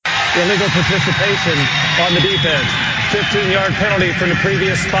illegal participation on the defense. 15-yard penalty from the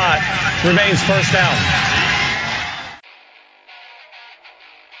previous spot. Remains first down.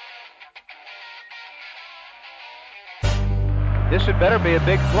 This had better be a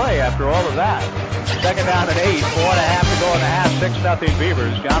big play after all of that. Second down and 8, 4.5 to go in the half, 6-0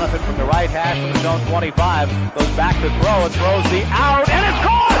 Beavers. Jonathan from the right hash from the zone 25 goes back to throw and throws the out, and it's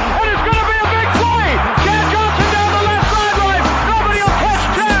caught, and it's going to be a big play. Chad Johnson down the left sideline. Nobody will catch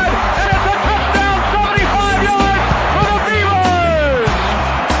Chad, and it's a touchdown, 75 yards for the Beavers.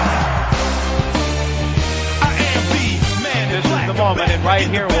 This is the moment, and right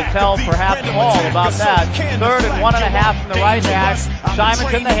here will tell perhaps all about that. 3rd and 1.5 from the right hash.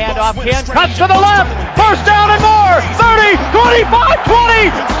 Simon's in the handoff. Ken cuts to the left. First down and more. 30, 25,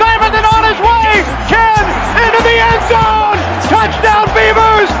 20. Simonton on his way. Ken into the end zone. Touchdown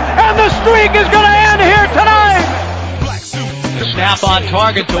Beavers, and the streak is going to end here tonight. The snap on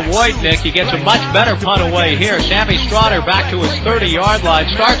target to Wojtnik. He gets a much better punt away here. Sammy Strawder back to his 30-yard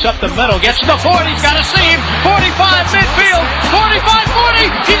line. Starts up the middle. Gets to the 40. He's got a seam. 45 midfield.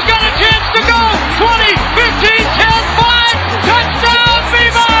 45-40. He's got a chance to go. 20, 15, 10, 5. Touchdown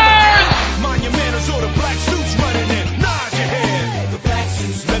Beavers! Monumentals or the black suits running in. Nod your head. The black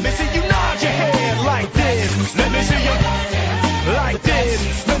suits. Let me see you nod your head like this. Let me see you like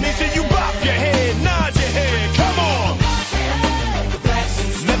this. Let me see you bop your head. Nod your head. Come on.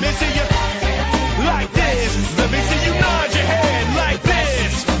 Let me see you like this. Let me see you nod your head like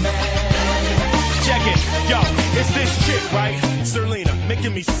this. Check it, yo, it's this chick, right? Serlina,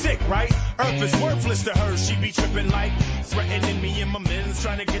 making me sick, right? Earth is worthless to her, she be tripping like threatening me and my men's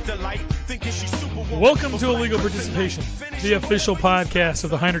trying to get the light, thinking she's super. Welcome to Illegal Participation, the official podcast of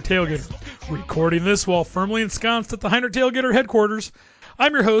the Heinrich Tailgater. Recording this while firmly ensconced at the Heinrich Tailgater headquarters.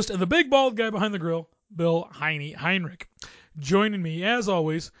 I'm your host and the big bald guy behind the grill, Bill Heine Heinrich. Joining me, as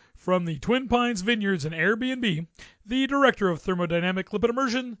always, from the Twin Pines Vineyards and Airbnb, the director of thermodynamic lipid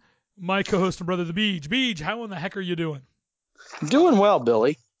immersion, my co-host and brother, the Beej. Beej, how in the heck are you doing? Doing well,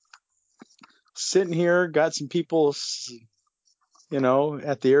 Billy. Sitting here, got some people,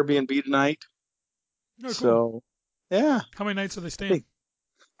 at the Airbnb tonight. Oh, cool. So, yeah. How many nights are they staying?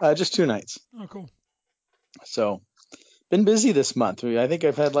 Just 2 nights. Oh, cool. So, been busy this month. I think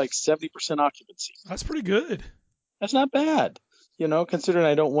I've had like 70% occupancy. That's pretty good. That's not bad, considering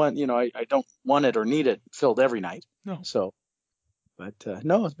I don't want, I don't want it or need it filled every night. No. So, but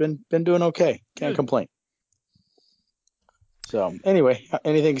no, it's been doing okay. Can't complain. So, anyway,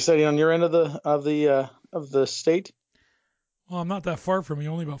 anything exciting on your end of the state? Well, I'm not that far from you,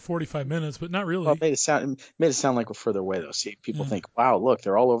 only about 45 minutes, but not really. Well, it made it sound like we're further away though. See, people think, wow, look,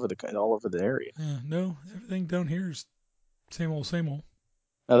 they're all over the area. Yeah, no, everything down here is same old, same old.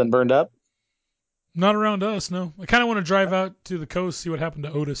 Nothing burned up? Not around us, no. I kind of want to drive out to the coast, see what happened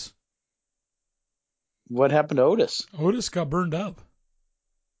to Otis. What happened to Otis? Otis got burned up.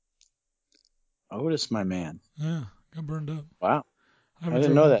 Otis, my man. Yeah, got burned up. Wow. I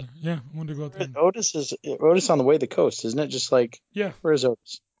didn't know that. Yeah, I wanted to go out there. Otis on the way to the coast, isn't it? Just like, yeah. Where is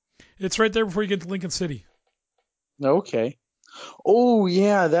Otis? It's right there before you get to Lincoln City. Okay. Oh,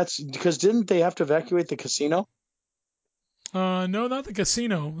 yeah, that's because didn't they have to evacuate the casino? No, not the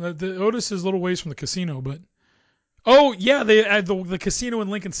casino. The Otis is a little ways from the casino, but oh yeah, they had the casino in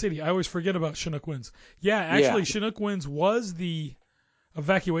Lincoln City. I always forget about Chinook Winds. Yeah, actually, Chinook Winds was the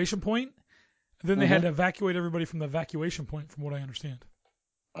evacuation point. Then they had to evacuate everybody from the evacuation point, from what I understand.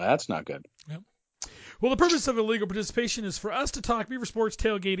 Well, that's not good. Yep. Well, the purpose of illegal participation is for us to talk Beaver sports,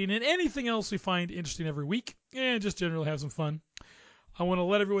 tailgating, and anything else we find interesting every week, and just generally have some fun. I want to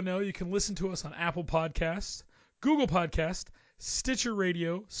let everyone know you can listen to us on Apple Podcasts, Google Podcast, Stitcher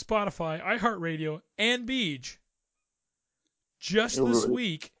Radio, Spotify, iHeartRadio, and Beej. Just this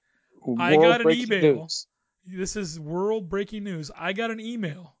week, I got an email. This is world breaking news. I got an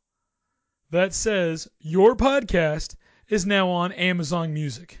email that says your podcast is now on Amazon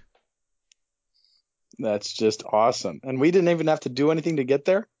Music. That's just awesome. And we didn't even have to do anything to get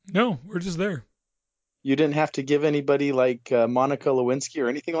there? No, we're just there. You didn't have to give anybody like Monica Lewinsky or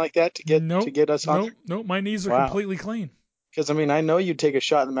anything like that to get us on there? Nope, my knees are completely clean. Because, I know you'd take a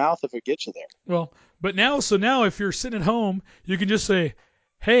shot in the mouth if it gets you there. Well, but now if you're sitting at home, you can just say,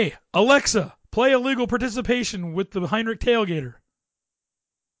 hey, Alexa, play Illegal Participation with the Heinrich Tailgater.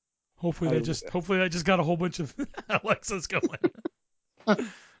 Hopefully that just got a whole bunch of Alexas going. I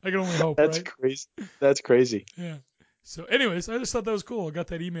can only hope, That's right? crazy. That's crazy. Yeah. So anyways, I just thought that was cool. I got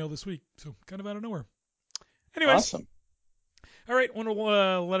that email this week. So kind of out of nowhere. Anyways. Awesome. All right. Want to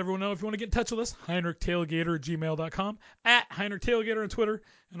let everyone know if you want to get in touch with us, HeinrichTailgater@gmail.com, at Heinrich Tailgater on Twitter,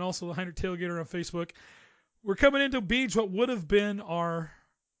 and also the Heinrich Tailgater on Facebook. We're coming into Beej, what would have been our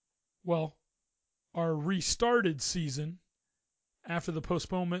well, our restarted season after the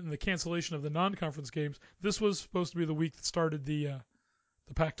postponement and the cancellation of the non-conference games. This was supposed to be the week that started the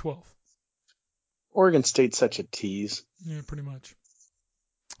Pac-12. Oregon State's such a tease. Yeah, pretty much.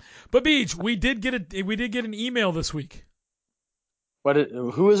 But Beach, we did get an email this week.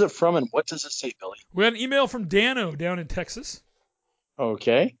 Who is it from and what does it say, Billy? We had an email from Dano down in Texas.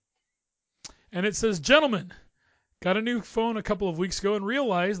 Okay. And it says, "Gentlemen, got a new phone a couple of weeks ago and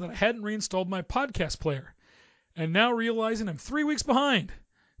realized that I hadn't reinstalled my podcast player. And now realizing I'm 3 weeks behind.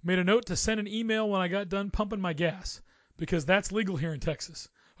 Made a note to send an email when I got done pumping my gas, because that's legal here in Texas."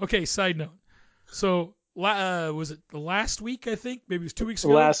 Okay, side note. So, was it the last week, I think? Maybe it was 2 weeks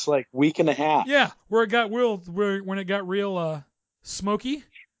ago? Last, week and a half. Yeah, when it got real smoky.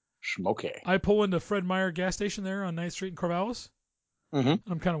 Smoky. I pull into Fred Meyer gas station there on 9th Street in Corvallis.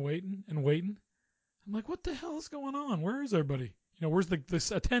 Mm-hmm. I'm kind of waiting. I'm like, what the hell is going on? Where is everybody? Where's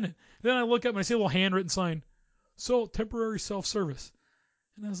this attendant? Then I look up and I see a little handwritten sign, "So temporary self-service."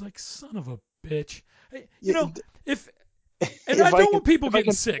 And I was like, son of a bitch. I don't want people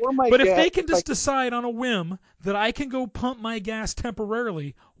getting sick, but if they can just decide on a whim that I can go pump my gas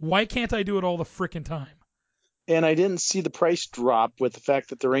temporarily, why can't I do it all the frickin' time? And I didn't see the price drop with the fact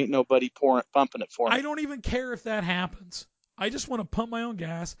that there ain't nobody pumping it for me. I don't even care if that happens. I just want to pump my own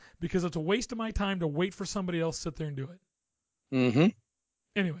gas because it's a waste of my time to wait for somebody else to sit there and do it. Mm-hmm.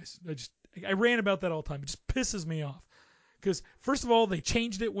 Anyways, I rant about that all the time. It just pisses me off. Because, first of all, they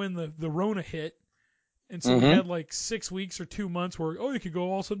changed it when the Rona hit. And so we had 6 weeks or 2 months where, you could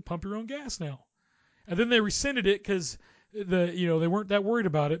go all of a sudden pump your own gas now. And then they rescinded it because they weren't that worried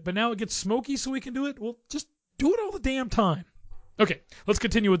about it. But now it gets smoky so we can do it. Well, just do it all the damn time. Okay, let's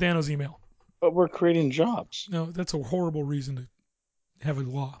continue with Dano's email. But we're creating jobs. No, that's a horrible reason to have a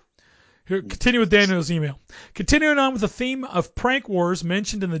law. Here, continue with Dano's email. Continuing on with the theme of prank wars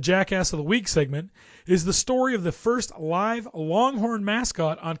mentioned in the Jackass of the Week segment is the story of the first live Longhorn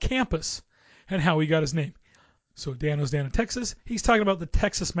mascot on campus and how he got his name. So Dano's down in Texas. He's talking about the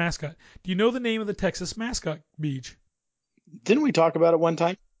Texas mascot. Do you know the name of the Texas mascot, Beej? Didn't we talk about it one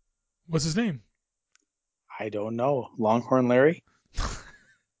time? What's his name? I don't know. Longhorn Larry?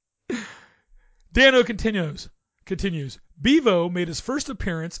 Dano continues. Bevo made his first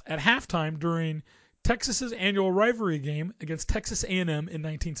appearance at halftime during Texas's annual rivalry game against Texas A&M in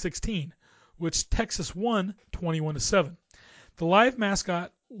 1916, which Texas won 21-7. The live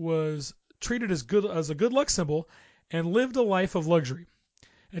mascot was treated as a good luck symbol and lived a life of luxury.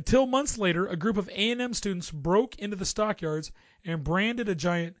 Until months later, a group of A&M students broke into the stockyards and branded a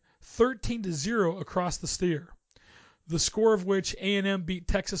giant 13-0 across the steer, the score of which A&M beat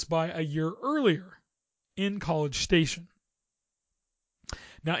Texas by a year earlier in College Station.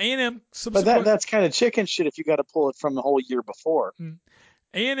 Now A&M But that's kind of chicken shit if you got to pull it from the whole year before.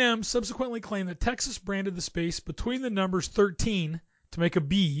 A&M subsequently claimed that Texas branded the space between the numbers 13 to make a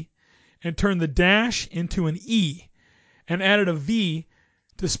B and turned the dash into an E and added a V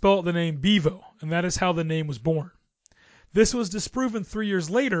to spell the name Bevo, and that is how the name was born. This was disproven 3 years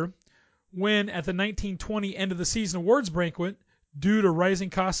later when, at the 1920 end of the season awards banquet, due to rising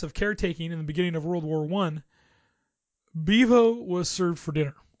costs of caretaking in the beginning of World War I, Bevo was served for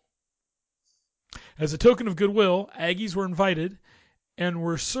dinner. As a token of goodwill, Aggies were invited and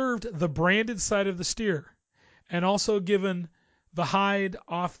were served the branded side of the steer, and also given the hide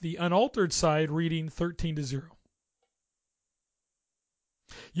off the unaltered side reading 13-0.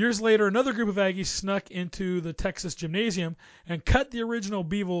 Years later, another group of Aggies snuck into the Texas gymnasium and cut the original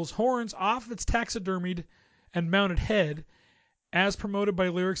Bevo's horns off its taxidermied and mounted head, as promoted by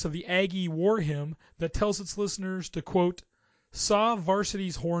lyrics of the Aggie war hymn that tells its listeners to, quote, "saw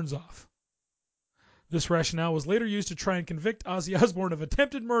varsity's horns off." This rationale was later used to try and convict Ozzy Osbourne of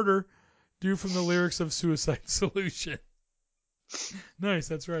attempted murder due from the lyrics of Suicide Solution. Nice,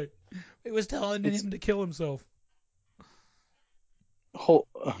 that's right. It was telling him to kill himself.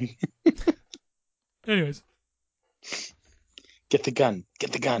 Anyways. Get the gun.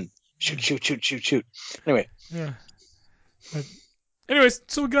 Shoot. Anyway. Yeah. Anyways,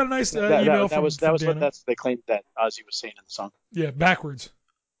 so we got a nice email from Dano. What they claimed that Ozzy was saying in the song. Yeah, backwards.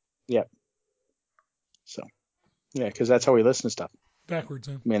 Yeah. So, yeah, because that's how we listen to stuff. Backwards,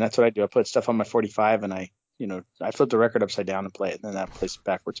 huh? I mean, that's what I do. I put stuff on my 45 and I flip the record upside down and play it, and then that plays it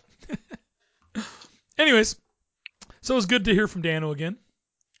backwards. Anyways, so it was good to hear from Dano again.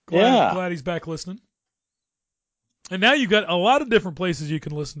 Glad he's back listening. And now you've got a lot of different places you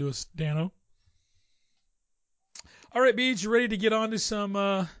can listen to us, Dano. All right, Beej, you ready to get on to some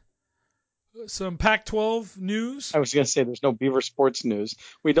Pac-12 news? I was going to say there's no Beaver sports news.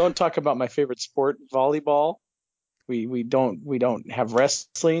 We don't talk about my favorite sport, volleyball. We don't have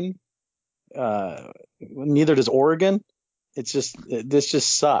wrestling. Neither does Oregon. It's just this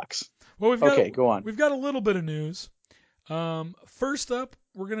just sucks. Well, Go on. We've got a little bit of news. First up,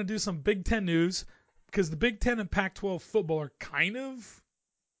 we're going to do some Big Ten news because the Big Ten and Pac-12 football are kind of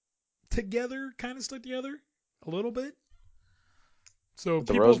stuck together a little bit. So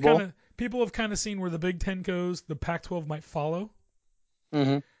people have kind of seen where the Big Ten goes. The Pac-12 might follow.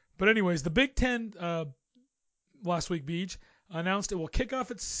 Mm-hmm. But anyways, the Big Ten last week, Beach, announced it will kick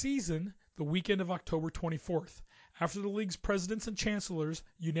off its season the weekend of October 24th, after the league's presidents and chancellors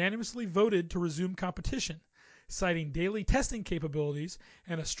unanimously voted to resume competition, citing daily testing capabilities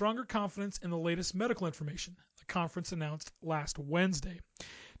and a stronger confidence in the latest medical information, the conference announced last Wednesday.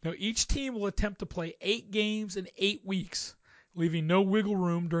 Now, each team will attempt to play 8 games in 8 weeks, leaving no wiggle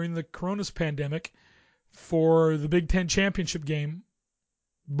room during the coronavirus pandemic for the Big Ten championship game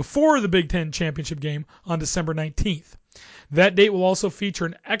before the Big Ten championship game on December 19th. That date will also feature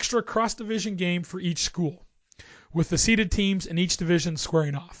an extra cross-division game for each school, with the seeded teams in each division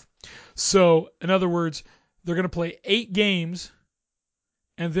squaring off. So, in other words, they're going to play 8 games,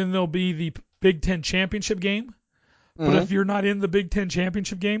 and then there'll be the Big Ten championship game. But if you're not in the Big Ten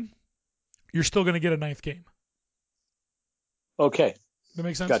championship game, you're still going to get a 9th game. Okay. That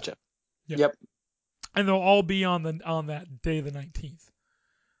makes sense? Gotcha. Yeah. Yep. And they'll all be on that day, the 19th.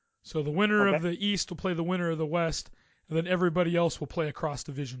 So the winner of the East will play the winner of the West, and then everybody else will play across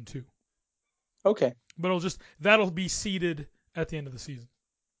Division 2. Okay. But that'll be seeded at the end of the season.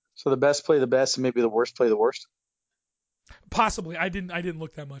 So the best play the best, and maybe the worst play the worst. Possibly. I didn't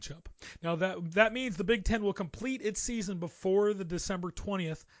look that much up. Now that means the Big Ten will complete its season before the December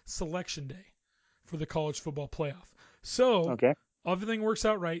 20th selection day for the college football playoff. So if everything works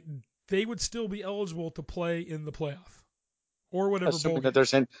out right, they would still be eligible to play in the playoff or whatever.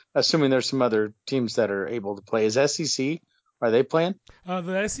 Assuming there's some other teams that are able to play. Is SEC? Are they playing?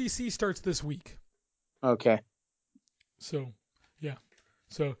 The SEC starts this week. Okay. So yeah.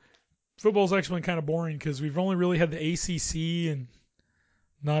 So football's actually been kind of boring because we've only really had the ACC and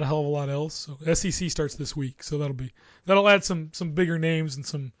not a hell of a lot else. So SEC starts this week, so that'll add some bigger names and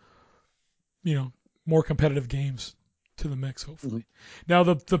some more competitive games to the mix, hopefully. Now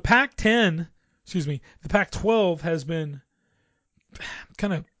the Pac-12 has been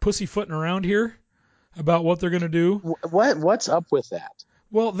kind of pussyfooting around here about what they're going to do. What's up with that?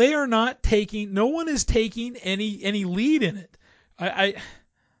 Well, they are not taking. No one is taking any lead in it.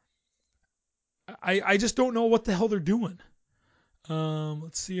 I just don't know what the hell they're doing.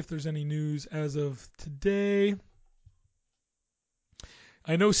 Let's see if there's any news as of today.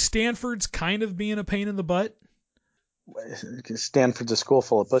 I know Stanford's kind of being a pain in the butt. Stanford's a school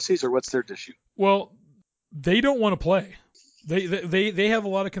full of pussies, or what's their issue? Well, they don't want to play. They have a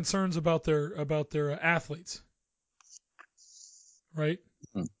lot of concerns about their athletes, right?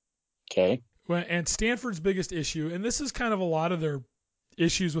 Okay. And Stanford's biggest issue, and this is kind of a lot of their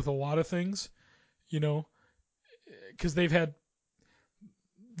issues with a lot of things, because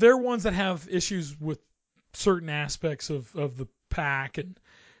they're ones that have issues with certain aspects of the pack, and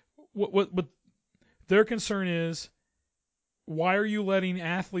what their concern is, why are you letting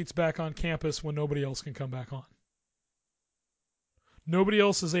athletes back on campus when nobody else can come back on? Nobody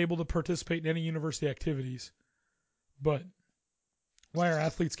else is able to participate in any university activities, but why are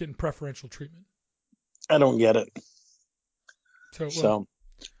athletes getting preferential treatment? I don't get it. So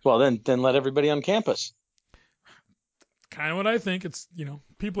then let everybody on campus. Kind of what I think. It's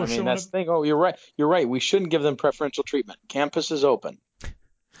people are showing that's up. the thing. Oh, you're right. You're right. We shouldn't give them preferential treatment. Campus is open.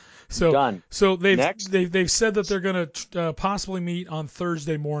 So done. So they've said that they're going to possibly meet on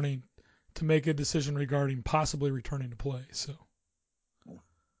Thursday morning to make a decision regarding possibly returning to play. So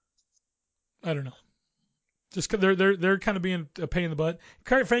I don't know. Just they're kind of being a pain in the butt.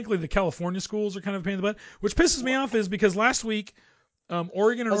 Quite frankly, the California schools are kind of a pain in the butt. Which pisses me off is because last week,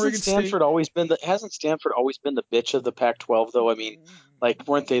 Oregon and Oregon State. Hasn't Stanford always been the bitch of the Pac-12 though? I mean,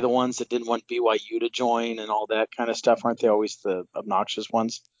 weren't they the ones that didn't want BYU to join and all that kind of stuff? Aren't they always the obnoxious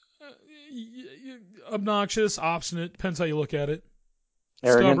ones? Obnoxious, obstinate, depends how you look at it.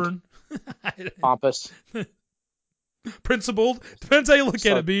 Arrogant, stubborn, pompous, principled, depends how you look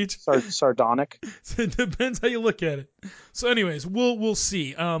at it, Beach. Sardonic. It depends how you look at it. So, anyways, we'll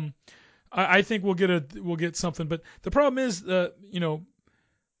see. I think we'll get something, but the problem is,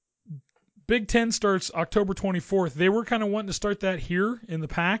 Big Ten starts October 24th. They were kind of wanting to start that here in the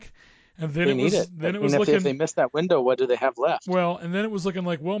Pac. And then if they miss that window, what do they have left? Well, and then it was looking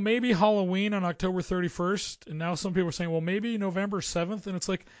like, well, maybe Halloween on October 31st, and now some people are saying, well, maybe November 7th, and it's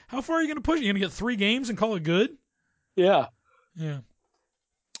like, how far are you going to push it? You're going to get 3 games and call it good? Yeah.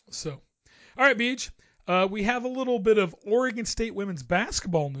 So, all right, Beach, we have a little bit of Oregon State women's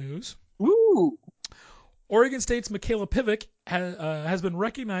basketball news. Woo! Oregon State's Michaela Pivick has been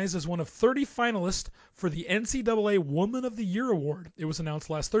recognized as one of 30 finalists for the NCAA Woman of the Year Award. It was announced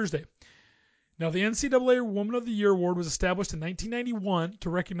last Thursday. Now, the NCAA Woman of the Year Award was established in 1991 to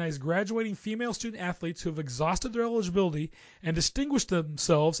recognize graduating female student athletes who have exhausted their eligibility and distinguished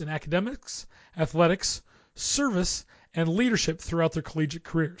themselves in academics, athletics, service, and leadership throughout their collegiate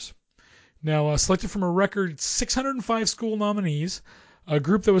careers. Now, selected from a record 605 school nominees, a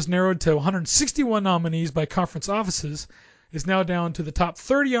group that was narrowed to 161 nominees by conference offices is now down to the top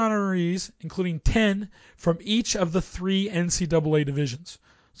 30 honorees, including 10 from each of the 3 NCAA divisions.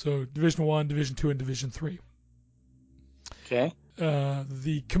 So Division I, Division II, and Division III. Okay.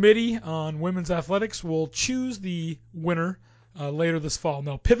 The Committee on Women's Athletics will choose the winner later this fall.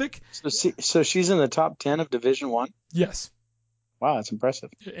 Now, Pivick. So she's in the top 10 of Division I? Yes. Wow, that's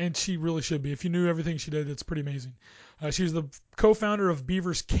impressive. And she really should be. If you knew everything she did, it's pretty amazing. She's the co-founder of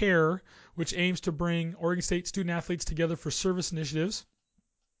Beavers Care, which aims to bring Oregon State student-athletes together for service initiatives.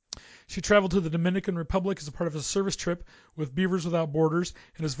 She traveled to the Dominican Republic as a part of a service trip with Beavers Without Borders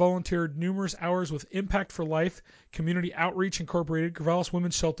and has volunteered numerous hours with Impact for Life, Community Outreach Incorporated, Corvallis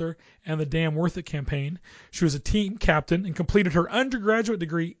Women's Shelter, and the Damn Worth It campaign. She was a team captain and completed her undergraduate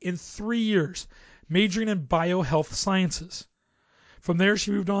degree in 3 years, majoring in biohealth sciences. From there,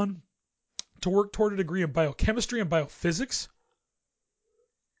 she moved on to work toward a degree in biochemistry and biophysics.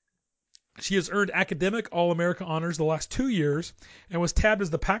 She has earned academic All-America honors the last 2 years and was tabbed as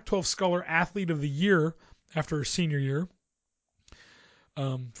the Pac-12 Scholar Athlete of the Year after her senior year.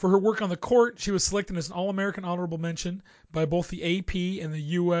 For her work on the court, she was selected as an All-American honorable mention by both the AP and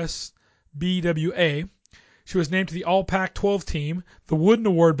the USBWA. She was named to the All-Pac-12 team, the Wooden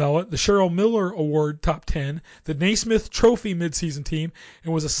Award ballot, the Cheryl Miller Award Top 10, the Naismith Trophy midseason team,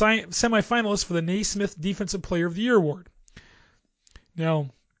 and was a semifinalist for the Naismith Defensive Player of the Year Award. Now,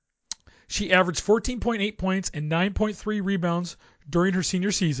 she averaged 14.8 points and 9.3 rebounds during her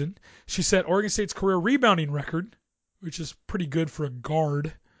senior season. She set Oregon State's career rebounding record, which is pretty good for a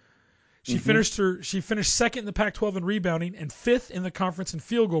guard. She finished second in the Pac-12 in rebounding and fifth in the conference in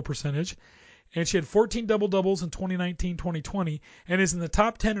field goal percentage. And she had 14 double-doubles in 2019-2020 and is in the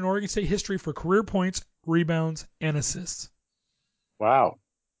top 10 in Oregon State history for career points, rebounds, and assists. Wow.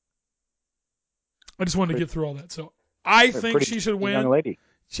 I just wanted to get through all that. So I think she should win. Young lady.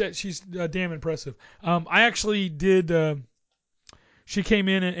 She's damn impressive. I actually did she came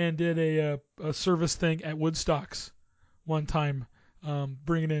in and did a service thing at Woodstocks one time,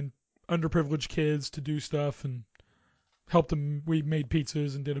 bringing in underprivileged kids to do stuff and helped them. We made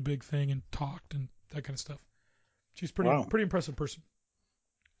pizzas and did a big thing and talked and that kind of stuff. She's pretty impressive person.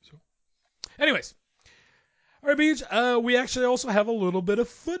 So, anyways, all right, Beach. We actually also have a little bit of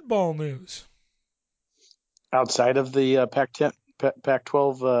football news outside of the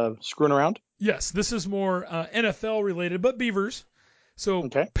Pac-12 screwing around. Yes, this is more NFL related, but Beavers. So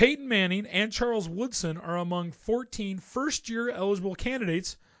Peyton Manning and Charles Woodson are among 14 first-year eligible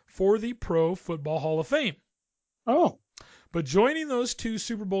candidates for the Pro Football Hall of Fame. Oh. But joining those two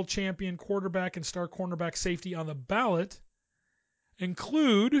Super Bowl champion quarterback and star cornerback safety on the ballot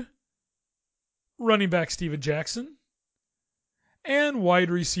include running back Steven Jackson and wide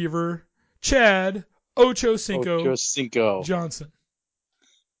receiver Chad Ochocinco Johnson.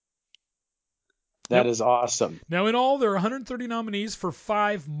 That is awesome. Now, in all, there are 130 nominees for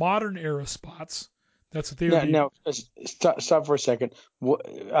 5 modern-era spots. That's what they would be. Now, stop for a second.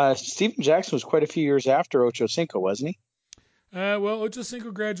 Steven Jackson was quite a few years after Ochocinco, wasn't he? Well,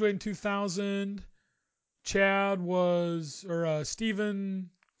 Ochocinco graduated in 2000. Steven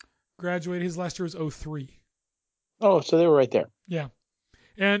graduated. His last year was 03. Oh, so they were right there. Yeah.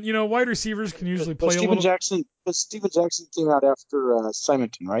 And, wide receivers can usually play a little. Steven Jackson came out after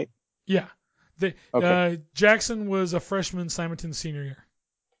Simonton, right? Yeah. Jackson was a freshman, Simonton senior year.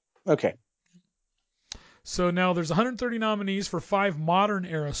 Okay. So now there's 130 nominees for 5 modern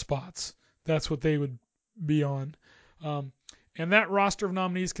era spots. That's what they would be on. And that roster of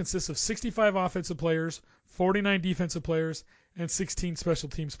nominees consists of 65 offensive players, 49 defensive players, and 16 special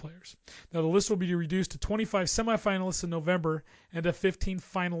teams players. Now the list will be reduced to 25 semifinalists in November and to 15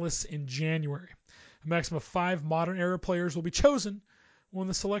 finalists in January. A maximum of 5 modern era players will be chosen when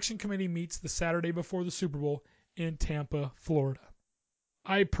the selection committee meets the Saturday before the Super Bowl in Tampa, Florida.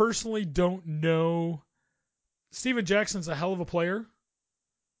 I personally don't know. Steven Jackson's a hell of a player.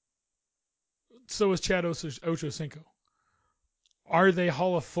 So is Chad Ochocinco. Are they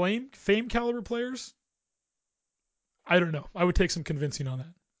Hall of Fame caliber players? I don't know. I would take some convincing on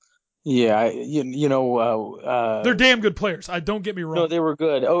that. Yeah, they're damn good players. Don't get me wrong. No, they were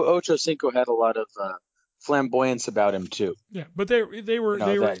good. Ochocinco had a lot of flamboyance about him too. Yeah, but they were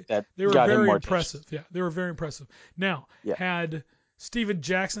that they were got him very more impressive. Yeah, they were very impressive. Now, Yeah. had Steven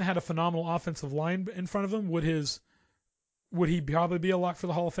Jackson had a phenomenal offensive line in front of him, would he probably be a lock for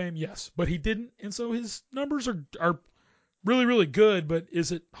the Hall of Fame? Yes, but he didn't, and so his numbers are really, really good. But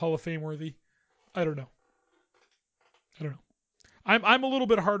is it Hall of Fame worthy? I don't know. I'm a little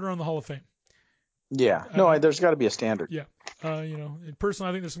bit harder on the Hall of Fame. Yeah. No, there's got to be a standard. Yeah. And personally,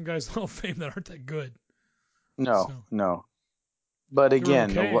 I think there's some guys in the Hall of Fame that aren't that good. No, So. no. But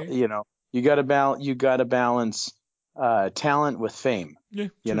again, okay. you got to balance talent with fame. Yeah.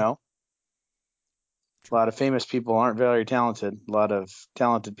 You True. know, a lot of famous people aren't very talented. A lot of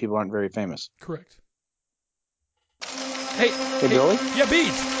talented people aren't very famous. Correct. Hey, Billy? Yeah,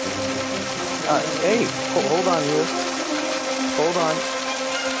 Beach. Hey, hold on here. Hold on.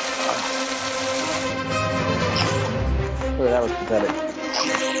 Oh, that was pathetic.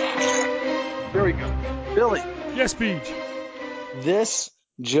 There we go. Billy. Yes, Beach. This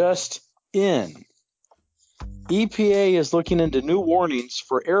just in. EPA is looking into new warnings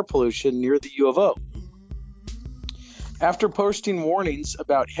for air pollution near the U of O. After posting warnings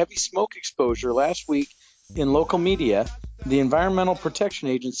about heavy smoke exposure last week in local media, the Environmental Protection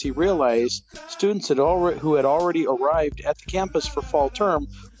Agency realized students who had already arrived at the campus for fall term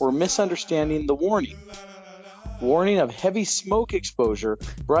were misunderstanding the warning. Warning of heavy smoke exposure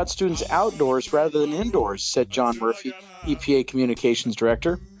brought students outdoors rather than indoors, said John Murphy, EPA Communications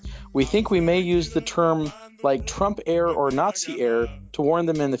Director. We think we may use the term like Trump air or Nazi air to warn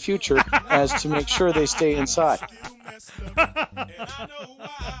them in the future as to make sure they stay inside.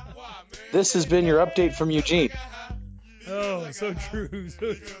 This has been your update from Eugene. Oh, so true,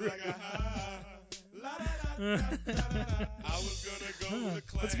 so true.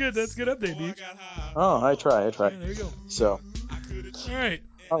 That's good. That's a good update, Beach. Oh, I try. Yeah, there you go. So, all right.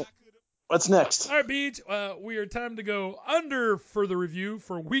 What's next? All right, Beach. We are time to go under further review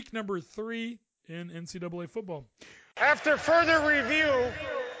for week number 3 in NCAA football. After further review,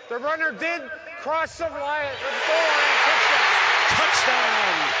 the runner did cross the line at the goal line.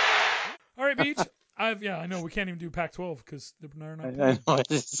 Touchdown! All right, Beach. I know we can't even do Pac-12 because they're not I playing. know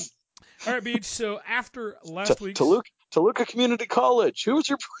it is. All right, Beach. So after last week's Toluca Community College. Who was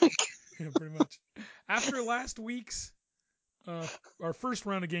your pick? Yeah, pretty much. After last week's our first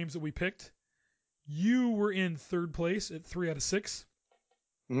round of games that we picked, you were in third place at 3 out of 6.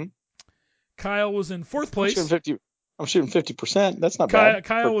 Mm-hmm. Kyle was in fourth place. I'm shooting 50%. That's not bad.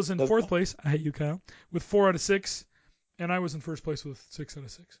 Kyle was in fourth place. I hate you, Kyle. With 4 out of 6, and I was in first place with 6 out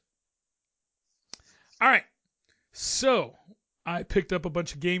of 6. All right. So I picked up a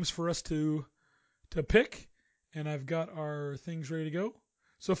bunch of games for us to pick, and I've got our things ready to go.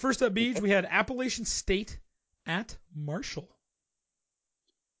 So first up, Beej, we had Appalachian State at Marshall.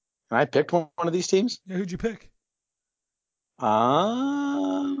 I picked one of these teams. Yeah, who'd you pick?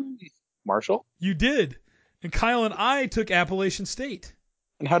 Marshall. You did. And Kyle and I took Appalachian State.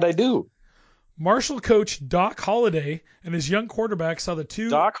 And how'd I do? Marshall coach Doc Holliday and his young quarterback saw the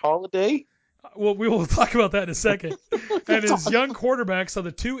two. Doc Holliday? Well, we will talk about that in a second. And his young quarterback saw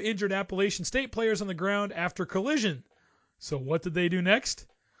the 2 injured Appalachian State players on the ground after collision. So what did they do next?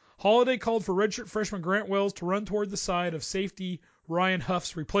 Holliday called for redshirt freshman Grant Wells to run toward the side of safety Ryan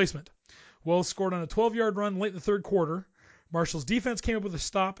Huff's replacement. Wells scored on a 12-yard run late in the third quarter. Marshall's defense came up with a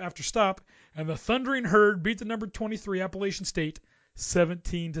stop after stop, and the Thundering Herd beat the number 23 Appalachian State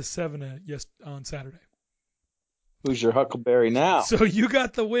 17-7 on Saturday. Who's your Huckleberry now? So you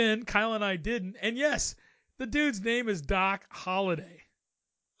got the win. Kyle and I didn't. And yes, the dude's name is Doc Holliday.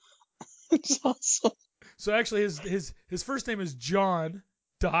 That's awesome. So actually his first name is John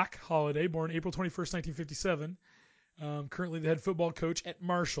Doc Holliday, born April 21st, 1957. Currently the head football coach at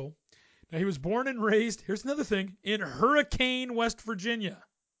Marshall. Now he was born and raised, here's another thing, in Hurricane, West Virginia.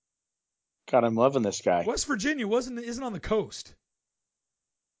 God, I'm loving this guy. West Virginia isn't on the coast.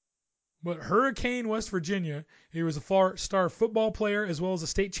 But Hurricane, West Virginia, he was a four-star football player as well as a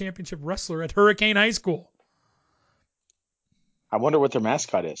state championship wrestler at Hurricane High School. I wonder what their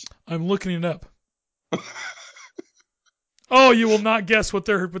mascot is. I'm looking it up. Oh, you will not guess what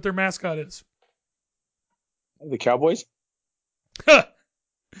their mascot is. The Cowboys?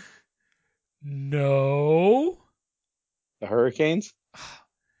 No. The Hurricanes?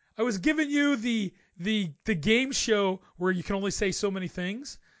 I was giving you the game show where you can only say so many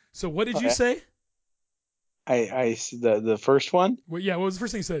things. So what did you say? The first one? Well, yeah, what was the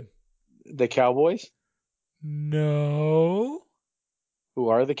first thing you said? The Cowboys? No. Who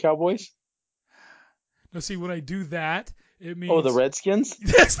are the Cowboys? No, see, when I do that, it means... Oh, the Redskins?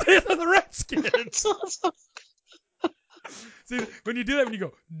 Yes, they are the Redskins. See, when you do that, when you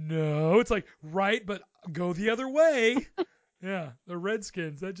go, no, it's like, right, but go the other way. Yeah, the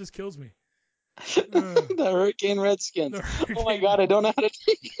Redskins. That just kills me. The Hurricane Redskins. Oh my God, I don't know how to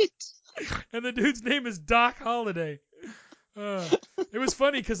take it. And the dude's name is Doc Holliday. It was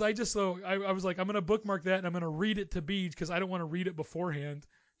funny because I was like, I'm going to bookmark that and I'm going to read it to Beach because I don't want to read it beforehand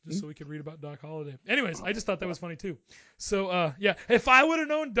just so we could read about Doc Holliday. Anyways, I just thought that was funny too. So, yeah, if I would have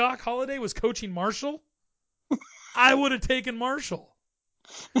known Doc Holliday was coaching Marshall, I would have taken Marshall.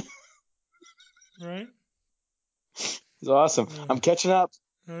 Right? It's awesome. I'm catching up.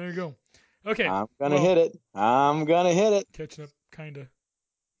 There you go. Okay. I'm going to hit it. Catching up, kind of.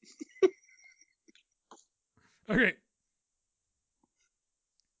 Okay.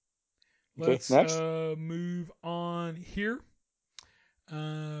 Let's move on here.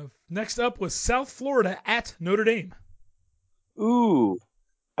 Next up was South Florida at Notre Dame. Ooh.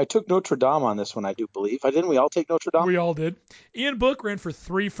 I took Notre Dame on this one, I do believe. Didn't we all take Notre Dame? We all did. Ian Book ran for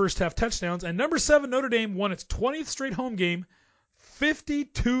 3 first-half touchdowns, and number 7 Notre Dame won its 20th straight home game,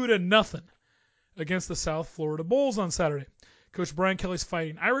 52-0 against the South Florida Bulls on Saturday. Coach Brian Kelly's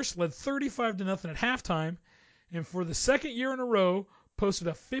Fighting Irish led 35-0 at halftime, and for the second year in a row, posted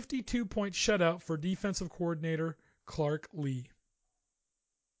a 52-point shutout for defensive coordinator Clark Lee.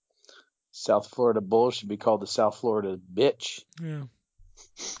 South Florida Bulls should be called the South Florida Bitch. Yeah.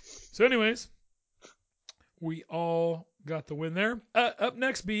 So anyways, we all got the win there. Up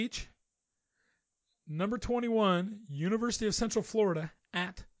next, Beach. Number 21, University of Central Florida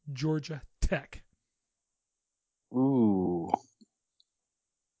at Georgia Tech. Ooh.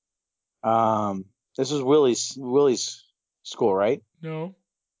 This is Willie's school, right? No.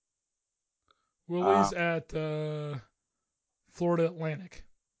 Willie's at Florida Atlantic.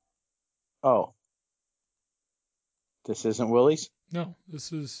 Oh. This isn't Willie's? No,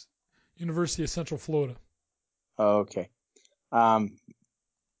 this is University of Central Florida. Oh, okay. I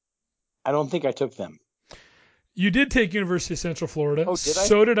don't think I took them. You did take University of Central Florida. Oh, did I?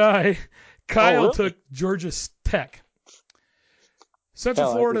 So did I. Kyle really? took Georgia Tech.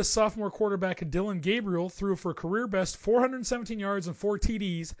 Central Florida's sophomore quarterback Dylan Gabriel threw for a career-best 417 yards and 4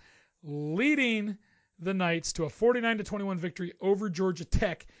 TDs, leading the Knights to a 49-21 victory over Georgia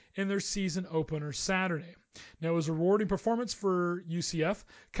Tech in their season opener Saturday. Now, it was a rewarding performance for UCF,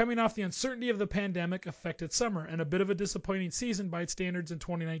 coming off the uncertainty of the pandemic-affected summer and a bit of a disappointing season by its standards in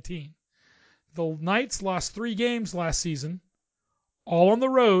 2019. The Knights lost 3 games last season, all on the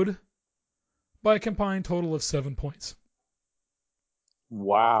road, by a combined total of 7 points.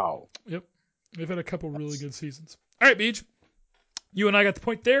 Wow. Yep. They've had a couple really good seasons. All right, Beach. You and I got the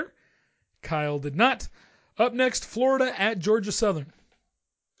point there. Kyle did not. Up next, Florida at Georgia Southern.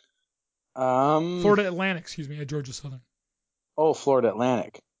 Florida Atlantic, at Georgia Southern. Oh, Florida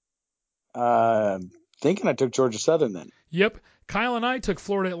Atlantic. Thinking I took Georgia Southern then. Yep. Kyle and I took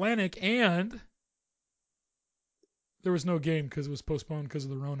Florida Atlantic, and there was no game because it was postponed because of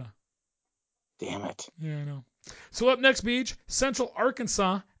the Rona. Damn it. Yeah, I know. So up next, Beach, Central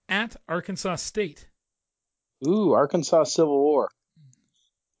Arkansas at Arkansas State. Ooh, Arkansas Civil War.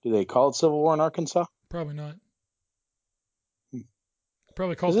 Do they call it Civil War in Arkansas? Probably not.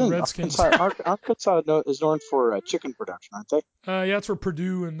 Probably call it the Redskins. Arkansas is known for chicken production, aren't they? Yeah, that's where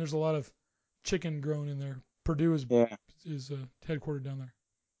Purdue, and there's a lot of chicken grown in there. Purdue is headquartered down there.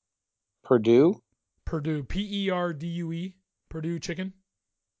 Purdue? Purdue, P-E-R-D-U-E, Purdue Chicken.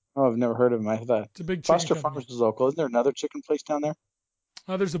 Oh, I've never heard of them. I thought it's a big chicken Foster company. Farms is local. Isn't there another chicken place down there?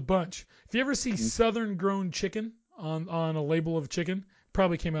 There's a bunch. If you ever see Southern grown chicken on a label of chicken,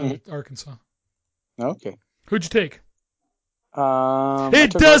 probably came out of Arkansas. Okay. Who'd you take?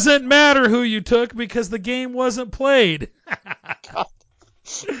 It doesn't matter who you took because the game wasn't played.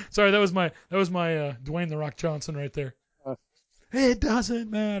 Sorry, that was my Dwayne the Rock Johnson right there. It doesn't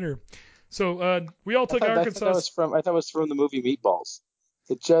matter. So we all took Arkansas. I thought it was from the movie Meatballs.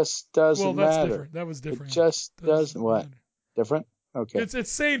 It just doesn't matter. Well, that's different. That was different. It just doesn't what? Matter. Different? Okay. It's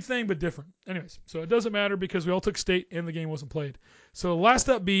same thing but different. Anyways, so it doesn't matter because we all took State and the game wasn't played. So last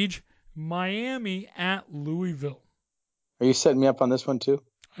up, Beej, Miami at Louisville. Are you setting me up on this one too?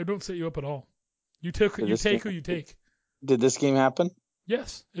 I don't set you up at all. You take who you take. Did this game happen?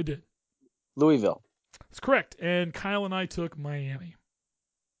 Yes, it did. Louisville. That's correct. And Kyle and I took Miami.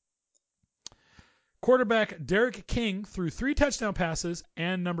 Quarterback Derek King threw 3 touchdown passes,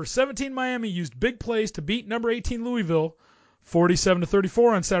 and number 17 Miami used big plays to beat number 18 Louisville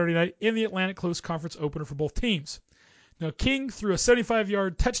 47-34 on Saturday night in the Atlantic Coast Conference opener for both teams. Now, King threw a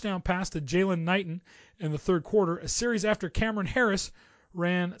 75-yard touchdown pass to Jalen Knighton in the third quarter, a series after Cameron Harris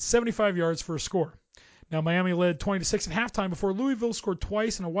ran 75 yards for a score. Now, Miami led 20-6 at halftime before Louisville scored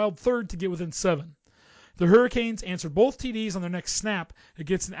twice in a wild third to get within 7. The Hurricanes answered both TDs on their next snap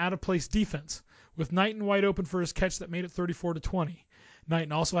against an out-of-place defense, with Knighton wide open for his catch that made it 34-20.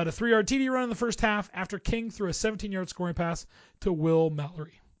 Knighton also had a 3-yard TD run in the first half after King threw a 17-yard scoring pass to Will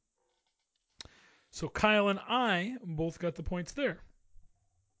Mallory. So Kyle and I both got the points there.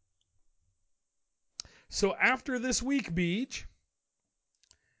 So after this week, Beach,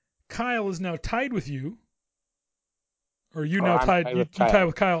 Kyle is now tied with you. Or you now tied. You tied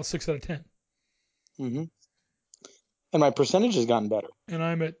with Kyle at 6 out of 10. Mm-hmm. And my percentage has gotten better. And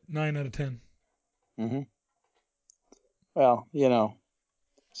I'm at 9 out of 10. Mm-hmm. Well,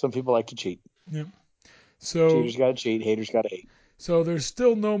 some people like to cheat. Yeah. So cheaters got to cheat, haters got to hate. So there's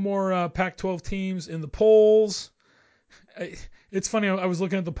still no more Pac-12 teams in the polls. It's funny. I was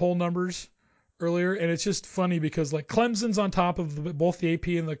looking at the poll numbers earlier, and it's just funny because like Clemson's on top of both the AP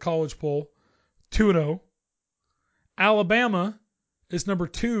and the college poll, 2-0. Alabama is number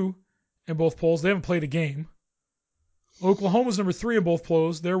 2 in both polls. They haven't played a game. Oklahoma's number 3 in both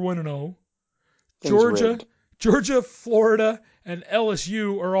polls. They're 1-0. Georgia, Florida, and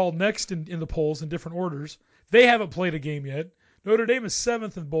LSU are all next in the polls in different orders. They haven't played a game yet. Notre Dame is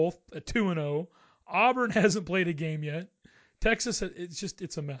 7th in both at 2-0. Auburn hasn't played a game yet. Texas,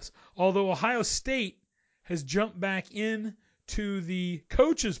 it's a mess. Although Ohio State has jumped back in to the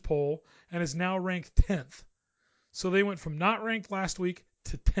coaches poll and is now ranked 10th. So they went from not ranked last week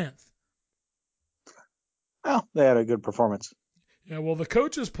to 10th. Well, they had a good performance. Yeah, well, the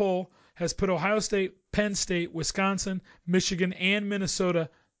coaches poll has put Ohio State, Penn State, Wisconsin, Michigan, and Minnesota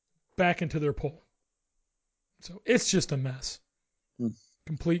back into their poll. So it's just a mess.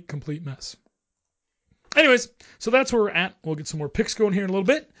 Complete mess. Anyways, so that's where we're at. We'll get some more picks going here in a little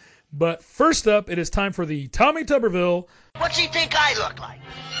bit. But first up, it is time for the Tommy Tuberville. What's he think I look like?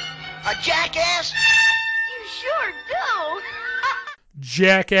 A jackass? You sure do.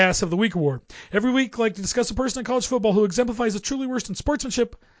 Jackass of the Week Award. Every week, I like to discuss a person in college football who exemplifies the truly worst in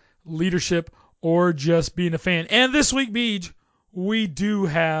sportsmanship, leadership, or just being a fan. And this week, Beej, we do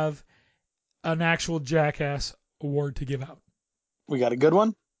have an actual Jackass award to give out. We got a good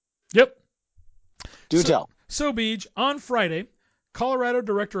one? Yep. Do tell. So, Beej, on Friday, Colorado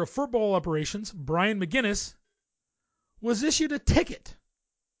Director of Football Operations, Brian McGinnis, was issued a ticket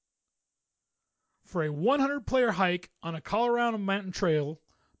for a 100-player hike on a Colorado mountain trail,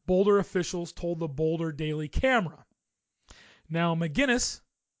 Boulder officials told the Boulder Daily Camera. Now, McGinnis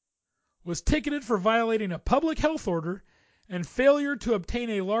was ticketed for violating a public health order and failure to obtain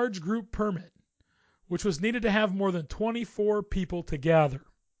a large group permit, which was needed to have more than 24 people to gather.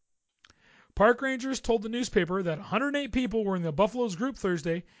 Park rangers told the newspaper that 108 people were in the Buffalo's group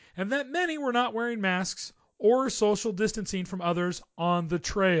Thursday and that many were not wearing masks or social distancing from others on the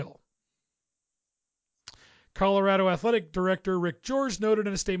trail. Colorado Athletic Director Rick George noted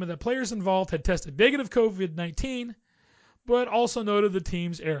in a statement that players involved had tested negative COVID-19, but also noted the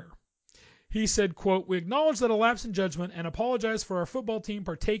team's error. He said, quote, "We acknowledge that a lapse in judgment and apologize for our football team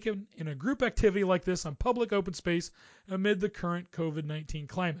partaking in a group activity like this on public open space amid the current COVID-19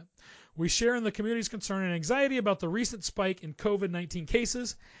 climate. We share in the community's concern and anxiety about the recent spike in COVID-19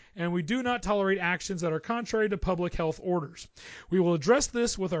 cases, and we do not tolerate actions that are contrary to public health orders. We will address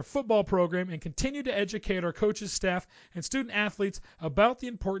this with our football program and continue to educate our coaches, staff, and student athletes about the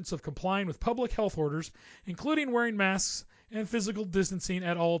importance of complying with public health orders, including wearing masks and physical distancing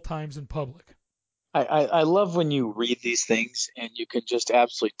at all times in public." I love when you read these things and you can just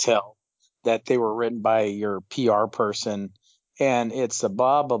absolutely tell that they were written by your PR person. And it's a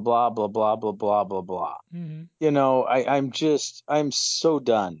blah, blah, blah, blah, blah, blah, blah, blah, blah. Mm-hmm. I'm so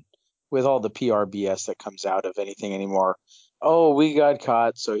done with all the PR BS that comes out of anything anymore. Oh, we got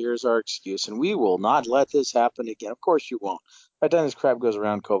caught, so here's our excuse. And we will not let this happen again. Of course you won't. By the time this crap goes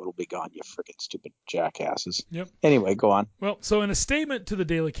around, COVID will be gone, you freaking stupid jackasses. Yep. Anyway, go on. Well, so in a statement to the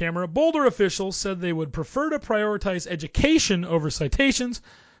Daily Camera, Boulder officials said they would prefer to prioritize education over citations,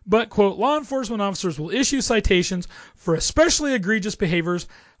 but, quote, law enforcement officers will issue citations for especially egregious behaviors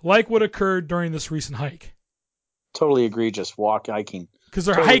like what occurred during this recent hike. Totally egregious hiking. Because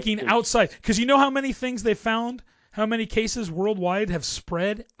they're hiking outside. Because you know how many things they found? How many cases worldwide have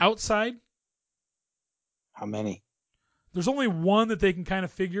spread outside? How many? There's only one that they can kind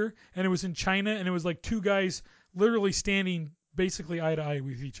of figure, and it was in China, and it was like 2 guys literally standing basically eye to eye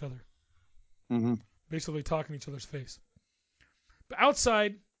with each other. Mm-hmm. Basically talking to each other's face. But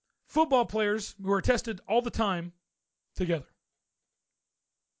outside, football players who are tested all the time together.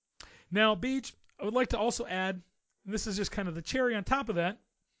 Now, Beach, I would like to also add, and this is just kind of the cherry on top of that.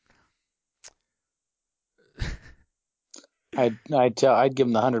 I'd give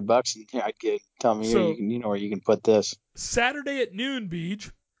them the $100 and I'd tell them, you know where you can put this. Saturday at noon, Beach,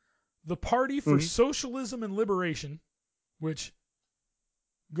 the Party for Socialism and Liberation, which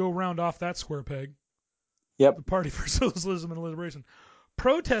go round off that square peg. Yep. The Party for Socialism and Liberation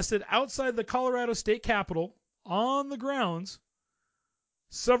protested outside the Colorado State Capitol on the grounds.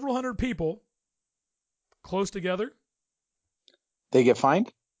 Several hundred people close together. They get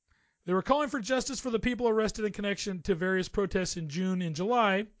fined? They were calling for justice for the people arrested in connection to various protests in June and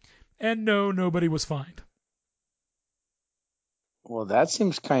July, and no, nobody was fined. Well, that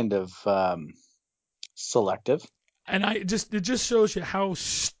seems kind of selective. And it just shows you how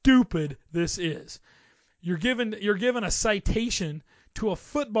stupid this is. You're given a citation to a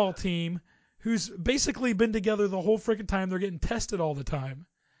football team who's basically been together the whole freaking time. They're getting tested all the time.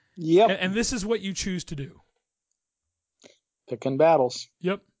 Yep. And this is what you choose to do. Picking battles.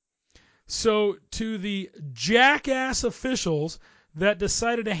 Yep. So to the jackass officials that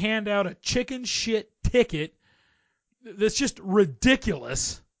decided to hand out a chicken shit ticket that's just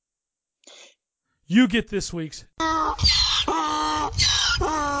ridiculous, you get this week's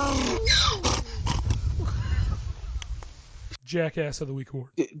Jackass of the Week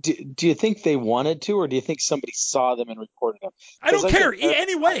award. Do you think they wanted to, or do you think somebody saw them and reported them? I don't care.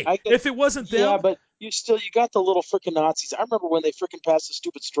 Anyway, if it wasn't them. Yeah, but you got the little freaking Nazis. I remember when they freaking passed the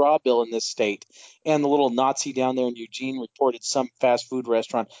stupid straw bill in this state, and the little Nazi down there in Eugene reported some fast food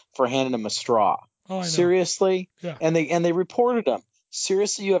restaurant for handing him a straw. Oh, I know. Seriously? Yeah. And they reported them.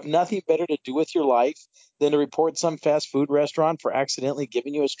 Seriously, you have nothing better to do with your life than to report some fast food restaurant for accidentally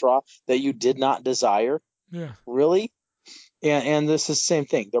giving you a straw that you did not desire? Yeah. Really? And this is the same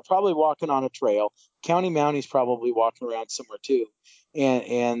thing. They're probably walking on a trail. County Mounty's probably walking around somewhere too.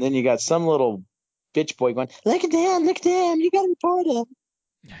 And then you got some little bitch boy going, look at them, you got to report him.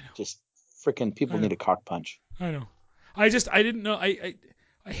 I know. Just freaking people need a cock punch. I know. I didn't know. I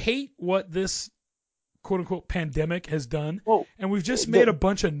hate what this quote unquote pandemic has done. Well, and we've just made a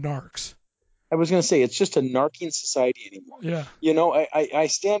bunch of narcs. I was going to say, it's just a narking society anymore. Yeah. You know, I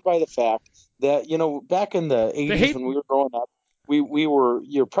stand by the fact that, you know, back in the 80s when we were growing up,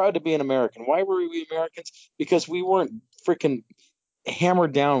 you're proud to be an American. Why were we Americans? Because we weren't freaking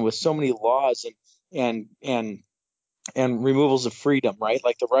hammered down with so many laws and removals of freedom, right?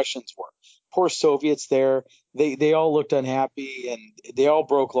 Like the Russians were. Poor Soviets there. They all looked unhappy, and they all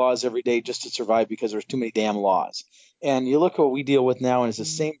broke laws every day just to survive because there's too many damn laws. And you look at what we deal with now, and it's the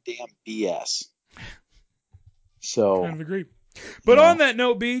same damn BS. So kind of agree. But on that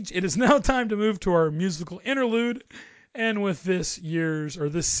note, Beach, it is now time to move to our musical interlude. And with this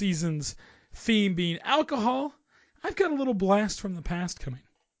season's theme being alcohol, I've got a little blast from the past coming.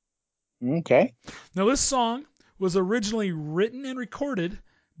 Okay. Now, this song was originally written and recorded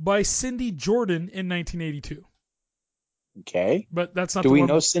by Cindy Jordan in 1982. Okay. But that's not that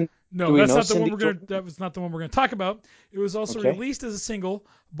was not the one we're going to talk about. It was also released as a single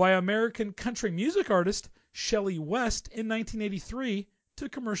by American country music artist Shelley West in 1983 to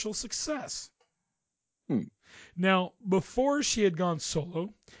commercial success. Now, before she had gone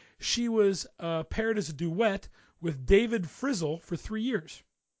solo, she was paired as a duet with David Frizzle for 3 years.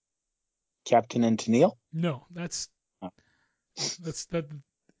 Captain and Tennille? No, that's that.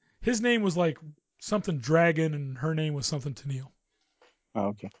 His name was like something Dragon, and her name was something Tennille. Oh,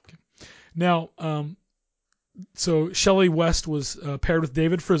 okay. Now, so Shelley West was paired with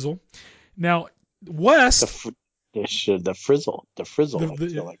David Frizzle. Now, West. The Frizzle.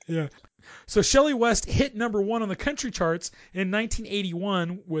 Yeah. So Shelley West hit #1 on the country charts in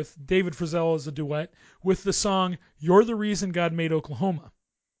 1981 with David Frizzle as a duet with the song "You're the Reason God Made Oklahoma."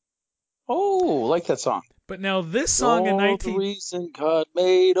 Oh, like that song. But now this song in the reason God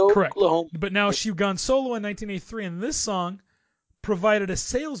made Oklahoma. Correct. But now she'd gone solo in 1983, and this song provided a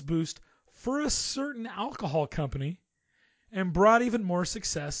sales boost for a certain alcohol company and brought even more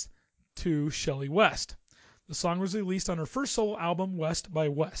success to Shelley West. The song was released on her first solo album, West by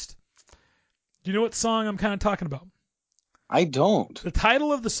West. Do you know what song I'm kind of talking about? I don't. The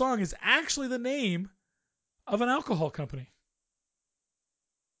title of the song is actually the name of an alcohol company.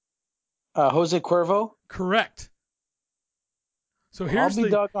 Jose Cuervo? Correct. So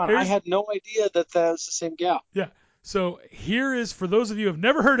I had no idea that was the same gal. Yeah. So here is, for those of you who have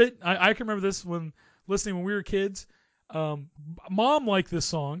never heard it, I can remember this when we were kids. Mom liked this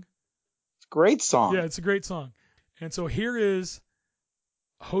song. It's a great song. Yeah, it's a great song. And so here is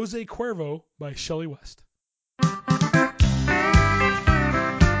Jose Cuervo by Shelley West.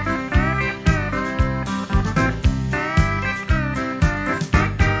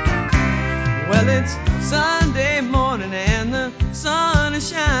 Well, it's Sunday morning and the sun is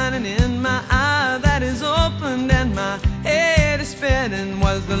shining in my eye that is opened and my head is spinning.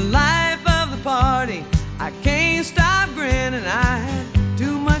 Was the life of the party. I can't stop grinning. I had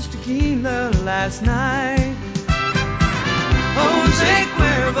too much much tequila last night. Jose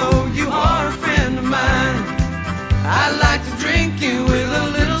Cuervo, you are a friend of mine. I'd like to drink you with a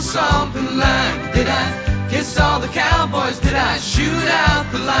little salt and lime. Did I kiss all the cowboys? Did I shoot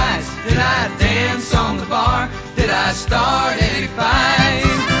out the lights? Did I dance on the bar? Did I start any fight?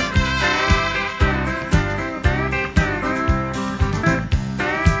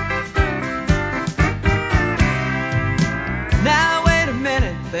 Now wait a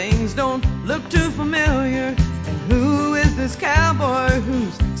minute, things don't look too familiar. And who is this cowboy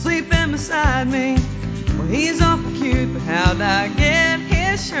who's sleeping beside me? Well, he's awful cute, but how'd I get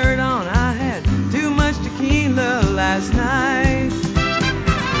his shirt on? I had too much tequila last night.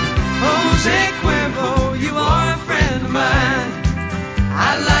 Jose Cuervo, you are a friend of mine.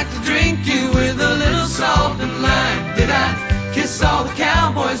 I'd like to drink you with a little salt and lime. Did I kiss all the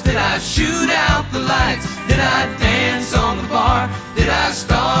cowboys? Did I shoot out the lights? Did I dance on the bar? Did I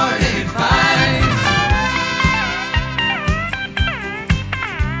start any fight?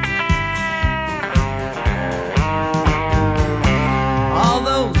 All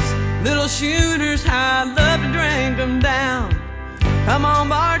those little shooters, how I'd love to drink them down. Come on,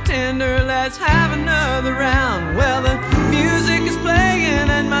 bartender, let's have another round. Well, the music is playing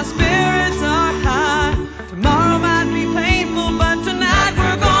and my spirits are high. Tomorrow might be painful, but tonight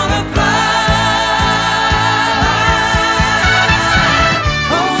we're gonna fly.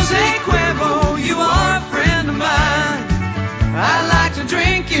 Jose Cuervo, you are a friend of mine. I'd like to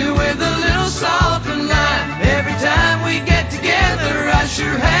drink you with a little salt and lime. Every time we get together, I sure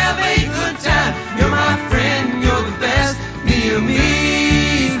have a good time. You're my friend, you're the best, mi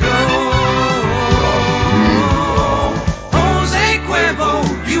amigo. Jose Cuervo,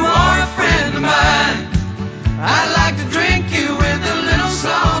 you are a friend of mine. I'd like to drink you with a little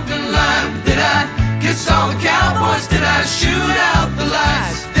salt and lime. Did I kiss all the cowboys? Did I shoot out the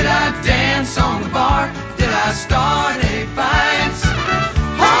lights? Did I dance on the bar? Did I start any fights?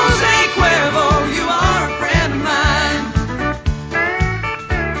 Jose Cuervo, you are a friend of mine.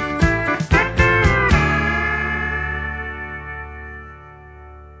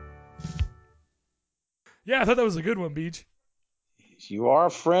 Yeah, I thought that was a good one, Beach. You are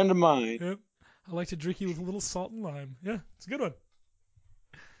a friend of mine. Yep. I like to drink you with a little salt and lime. Yeah, it's a good one.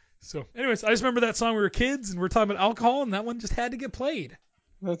 So, anyways, I just remember that song we were kids and we were talking about alcohol, and that one just had to get played.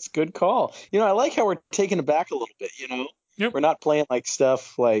 That's a good call. I like how we're taking it back a little bit, Yep. We're not playing like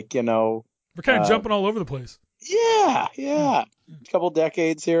stuff like, We're kind of jumping all over the place. Yeah. A couple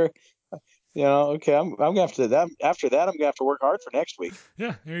decades here. Okay, I'm gonna have to that after that I'm gonna have to work hard for next week.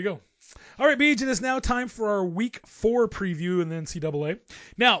 Yeah, there you go. All right, Beej, it is now time for our Week 4 preview in the NCAA.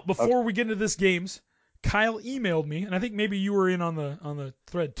 Now, before we get into this games, Kyle emailed me, and I think maybe you were in on the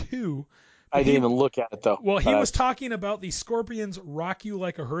thread too. I didn't even look at it though. Well, he was talking about the Scorpions rock you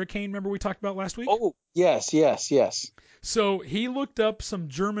like a hurricane. Remember we talked about last week? Oh, yes. So he looked up some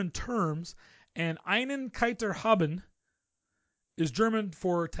German terms, and einen Kater haben is German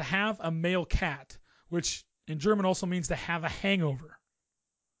for to have a male cat, which in German also means to have a hangover.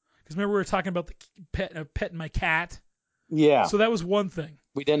 Because remember we were talking about the petting my cat? Yeah. So that was one thing.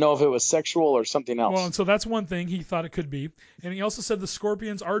 We didn't know if it was sexual or something else. Well, and so that's one thing he thought it could be. And he also said the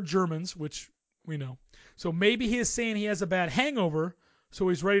Scorpions are Germans, which we know. So maybe he is saying he has a bad hangover, so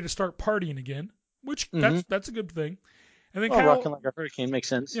he's ready to start partying again, which that's a good thing. And then Kyle, rocking like a hurricane makes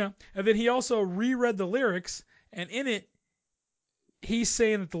sense. Yeah. And then he also reread the lyrics, and in it, he's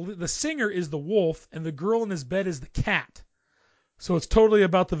saying that the singer is the wolf and the girl in his bed is the cat. So it's totally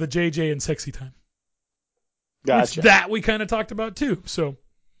about the vajayjay and sexy time. Gotcha. Which that we kind of talked about too. So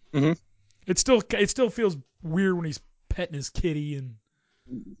it still feels weird when he's petting his kitty and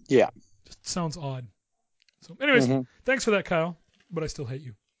just sounds odd. So anyways, thanks for that, Kyle. But I still hate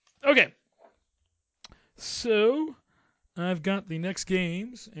you. Okay. So I've got the next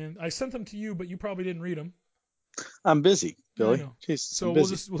games, and I sent them to you, but you probably didn't read them. I'm busy, Billy. Jeez, so we'll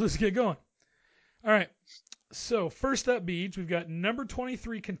just get going. All right. So first up, Beej, we've got number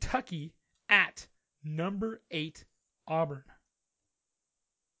 23 Kentucky at number 8 Auburn.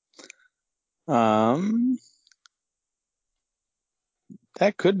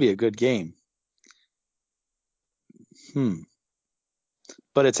 That could be a good game.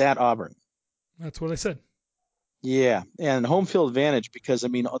 But it's at Auburn. That's what I said. Yeah, and home field advantage because,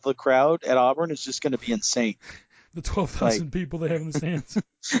 the crowd at Auburn is just going to be insane. The 12,000 people they have in the stands.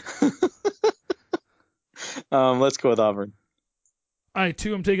 Let's go with Auburn. I,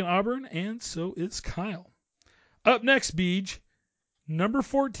 too, am taking Auburn, and so is Kyle. Up next, Beej, number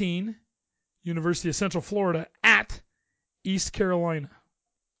 14, University of Central Florida at East Carolina.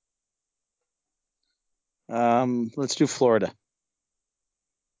 Let's do Florida.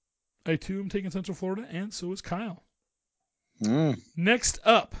 I, too, am taking Central Florida, and so is Kyle. Mm. Next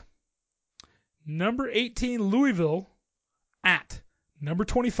up, number 18, Louisville at number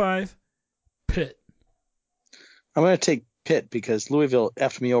 25, Pitt. I'm going to take Pitt because Louisville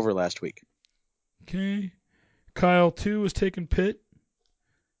effed me over last week. Okay. Kyle, too, is taking Pitt.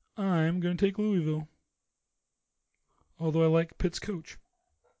 I'm going to take Louisville. Although I like Pitt's coach.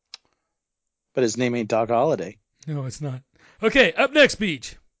 But his name ain't Doc Holliday. No, it's not. Okay, up next,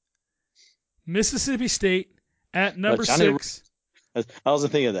 Beach. Mississippi State at number 6. I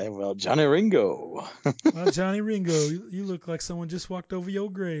wasn't thinking of that. Well, Johnny Ringo. Well, Johnny Ringo, you look like someone just walked over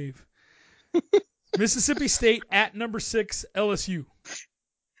your grave. Mississippi State at number 6, LSU.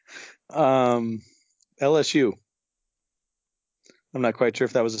 LSU. I'm not quite sure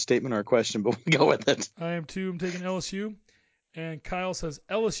if that was a statement or a question, but we'll go with it. I am too. I'm taking LSU. And Kyle says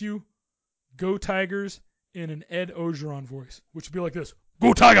LSU, go Tigers, in an Ed Ogeron voice, which would be like this.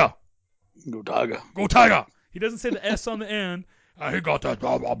 Go Tiger! Go Tiger. Go Tiger! He doesn't say the S on the end. He got that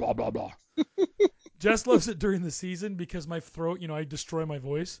blah, blah, blah, blah, blah. Jess loves it during the season because my throat, I destroy my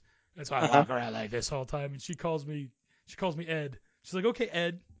voice. That's why I walk around like this all the time. And she calls me Ed. She's like, okay,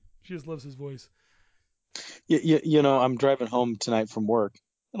 Ed. She just loves his voice. I'm driving home tonight from work.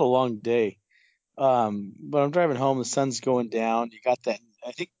 Had a long day. But I'm driving home. The sun's going down. You got that.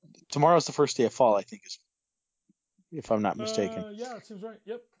 I think tomorrow's the first day of fall, I think, if I'm not mistaken. Yeah, it seems right.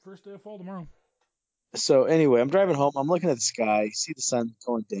 Yep, first day of fall tomorrow. So anyway, I'm driving home. I'm looking at the sky, see the sun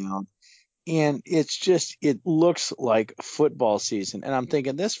going down. And it looks like football season. And I'm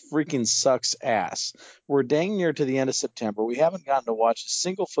thinking, this freaking sucks ass. We're dang near to the end of September. We haven't gotten to watch a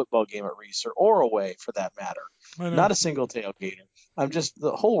single football game at Reese or away, for that matter. Not a single tailgater.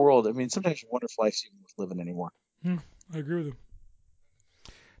 The whole world. I mean, sometimes you wonder if life's even worth living anymore. I agree with you.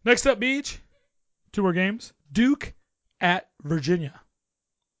 Next up, Beach. 2 more games. Duke at Virginia.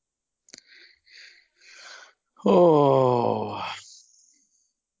 Oh.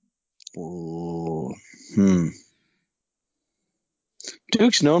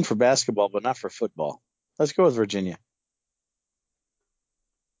 Duke's known for basketball, but not for football. Let's go with Virginia.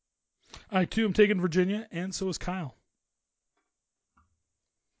 I, too, am taking Virginia, and so is Kyle.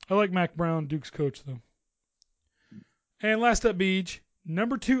 I like Mac Brown, Duke's coach, though. And last up, Beach.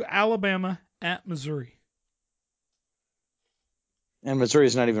 Number 2, Alabama at Missouri. And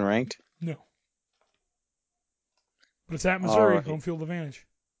Missouri's not even ranked? No. But it's at Missouri, right. home field advantage.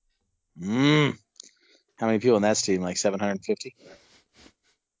 How many people in that stadium? Like 750?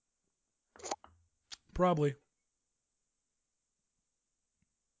 Probably.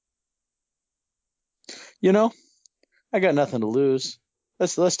 I got nothing to lose.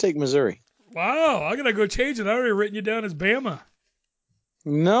 Let's take Missouri. Wow, I gotta go change it. I already written you down as Bama.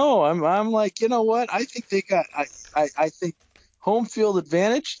 No, I'm like, you know what? I think they got. I think home field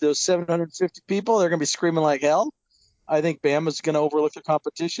advantage. Those 750 people, they're gonna be screaming like hell. I think Bama's gonna overlook the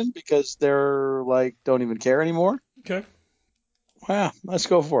competition because they're like don't even care anymore. Okay. Wow, let's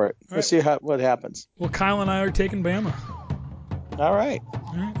go for it. Let's see what happens. Well, Kyle and I are taking Bama. All right.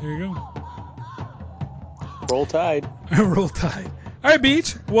 All right, there you go. Roll Tide. Roll Tide. All right,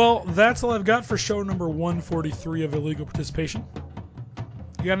 Beach. Well, that's all I've got for show number 143 of Illegal Participation.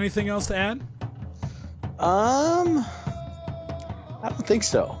 You got anything else to add? I don't think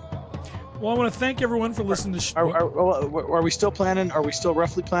so. Well, I want to thank everyone for listening to. Are we still planning? Are we still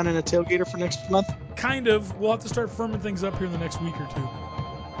roughly planning a tailgater for next month? Kind of. We'll have to start firming things up here in the next week or two.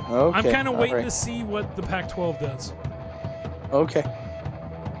 Okay. I'm kind of waiting to see what the Pac-12 does. Okay.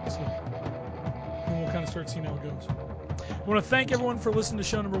 So, and we'll kind of start seeing how it goes. I want to thank everyone for listening to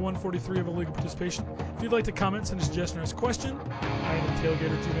show number 143 of Illegal Participation. If you'd like to comment, send a suggestion or ask a question,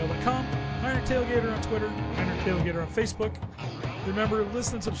 IronTailgater@gmail.com, Iron Tailgater on Twitter, Iron Tailgater on Facebook. Remember,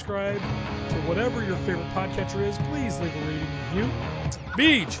 listen and subscribe to whatever your favorite podcatcher is. Please leave a rating and review.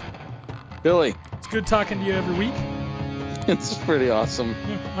 Beach. Billy. It's good talking to you every week. It's pretty awesome.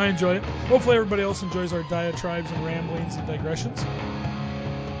 Yeah, I enjoy it. Hopefully everybody else enjoys our diatribes and ramblings and digressions.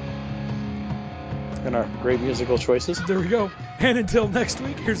 And our great musical choices. There we go. And until next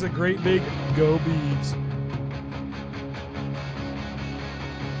week, here's a great big Go Beavs.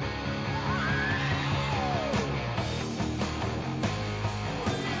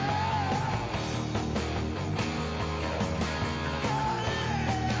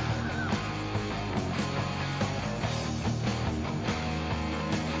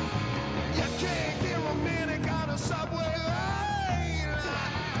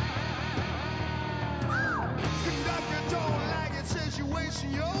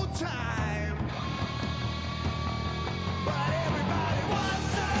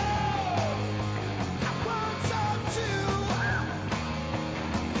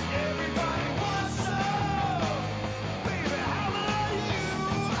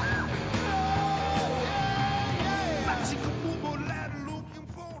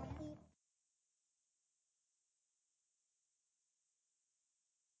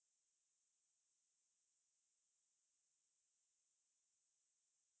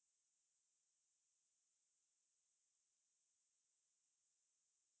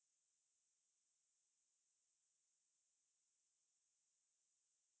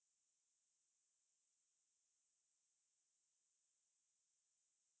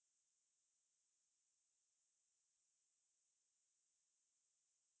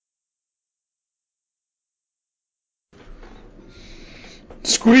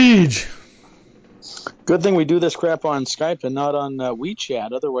 Squeege. Good thing we do this crap on Skype and not on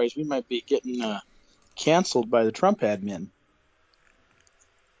WeChat. Otherwise, we might be getting canceled by the Trump admin.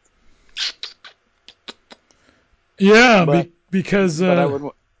 Yeah, because... But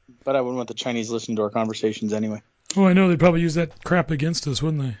I wouldn't want the Chinese listening to our conversations anyway. Oh, I know. They'd probably use that crap against us,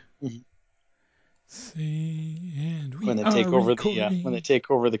 wouldn't they? Mm-hmm. See, and we when they are take over recording. when they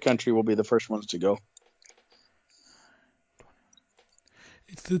take over the country, we'll be the first ones to go.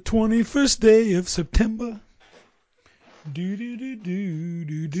 It's the 21st day of September. Do do do do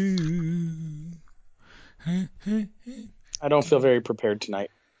do do. I don't feel very prepared tonight,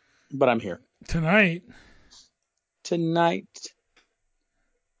 but I'm here. Tonight.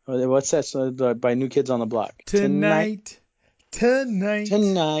 What's that song by New Kids on the Block? Tonight.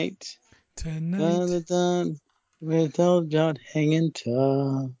 With old John hanging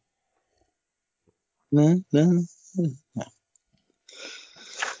tough. Good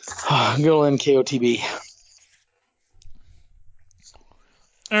old NKOTB.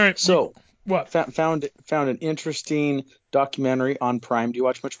 All right. So, what? Found an interesting documentary on Prime. Do you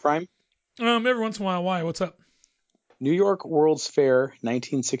watch much Prime? Every once in a while. Why? What's up? New York World's Fair,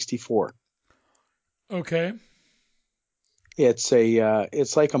 1964. Okay. It's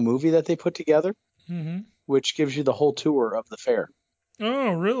like a movie that they put together, which gives you the whole tour of the fair.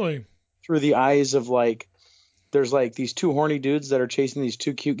 Oh, really? Through the eyes of there's these two horny dudes that are chasing these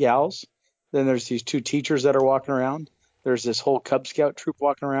two cute gals. Then there's these two teachers that are walking around. There's this whole Cub Scout troop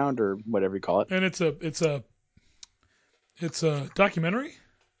walking around, or whatever you call it. And it's a documentary?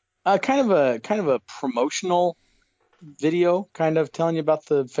 Kind of a promotional video, kind of telling you about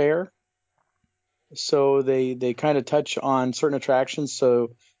the fair. So they kind of touch on certain attractions.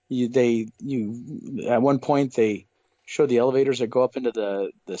 So at one point they show the elevators that go up into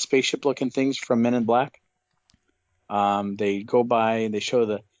the spaceship looking things from Men in Black. They go by and they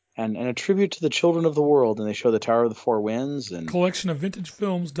show and a tribute to the children of the world, and they show the Tower of the Four Winds and collection of vintage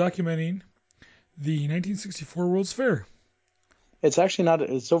films documenting the 1964 World's Fair. It's actually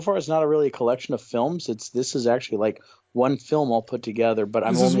not. So far, it's not really a collection of films. This is actually like one film all put together. But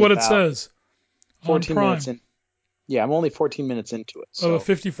this is what it says. 14 minutes in. Yeah, I'm only 14 minutes into it. So a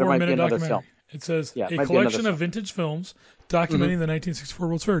 54-minute documentary. Film. It says a collection of vintage films documenting the 1964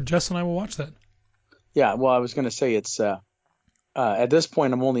 World's Fair. Jess and I will watch that. Yeah, well, I was going to say it's at this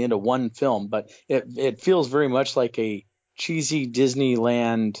point I'm only into one film, but it feels very much like a cheesy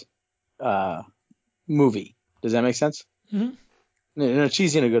Disneyland movie. Does that make sense? Mm-hmm.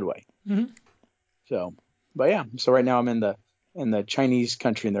 Cheesy in a good way. Mm-hmm. So, but yeah, so right now I'm in the Chinese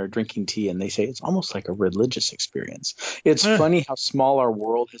country and they're drinking tea and they say it's almost like a religious experience. It's funny how small our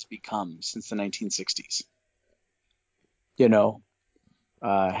world has become since the 1960s. You know,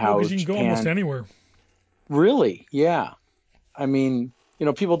 how you can Japan, go almost anywhere. Really? Yeah. I mean,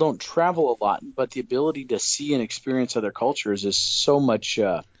 people don't travel a lot, but the ability to see and experience other cultures is so much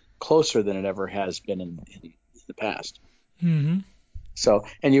closer than it ever has been in the past. Mm-hmm. So,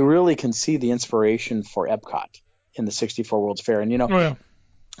 and you really can see the inspiration for Epcot in the 64 World's Fair. And,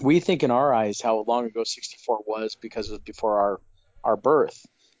 we think in our eyes how long ago 64 was because it was before our birth.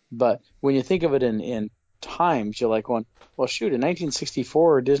 But when you think of it in times, you're like going, well, shoot, in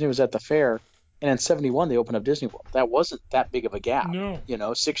 1964, Disney was at the fair, and in 71, they opened up Disney World. That wasn't that big of a gap. No.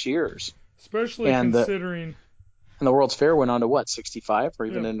 6 years. Especially considering... And the World's Fair went on to, 65 or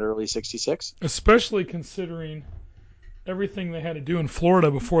even in early 66? Especially considering everything they had to do in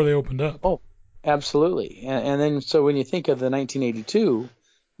Florida before they opened up. Oh, absolutely. And then, so when you think of the 1982,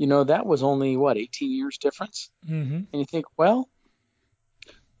 that was only, 18 years difference? Mm-hmm. And you think, well,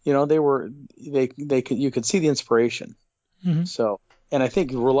 you could see the inspiration. Mm-hmm. So, and I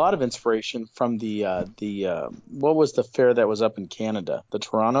think there were a lot of inspiration from the what was the fair that was up in Canada? The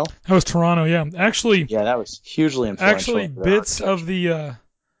Toronto? That was Toronto, yeah. Actually, yeah, that was hugely influential. Actually, bits of the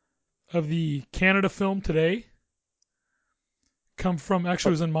Canada film today come from, it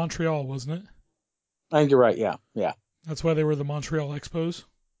was in Montreal, wasn't it? I think you're right, yeah. That's why they were the Montreal Expos.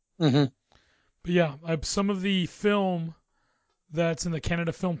 Mm-hmm. But yeah, some of the film that's in the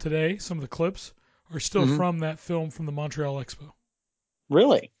Canada film today, some of the clips, are still from that film from the Montreal Expo.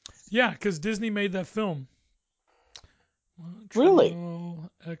 Really? Yeah, because Disney made that film. Montreal really?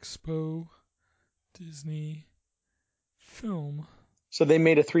 Expo Disney film. So they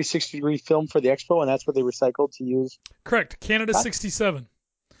made a 360-degree film for the Expo, and that's what they recycled to use? Correct. Canada 67.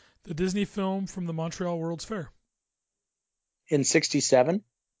 The Disney film from the Montreal World's Fair. In 67?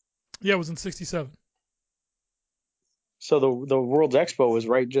 Yeah, it was in 67. So the World's Expo was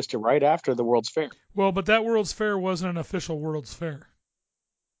right after the World's Fair. Well, but that World's Fair wasn't an official World's Fair.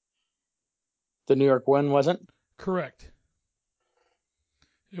 The New York one wasn't? Correct.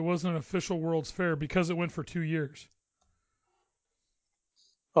 It wasn't an official World's Fair because it went for 2 years.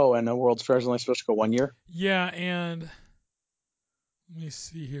 Oh, and the World's Fair is only supposed to go 1 year? Yeah, and let me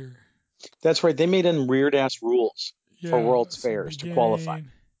see here. That's right. They made in weird-ass rules for World's Fairs to qualify. It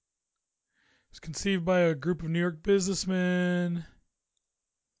was conceived by a group of New York businessmen,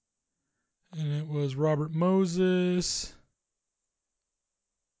 and it was Robert Moses.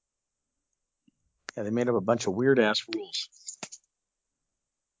 Yeah, they made up a bunch of weird-ass rules.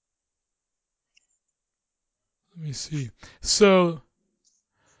 Let me see. So,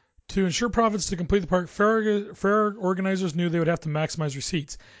 to ensure profits to complete the park, fair organizers knew they would have to maximize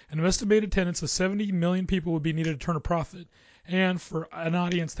receipts. An estimated attendance of 70 million people would be needed to turn a profit. And for an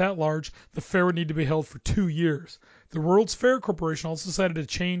audience that large, the fair would need to be held for 2 years. The World's Fair Corporation also decided to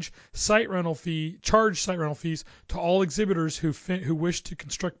charge site rental fees to all exhibitors who wished to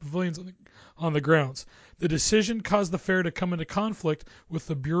construct pavilions on the grounds. The decision caused the fair to come into conflict with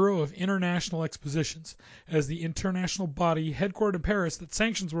the Bureau of International Expositions, as the international body headquartered in Paris that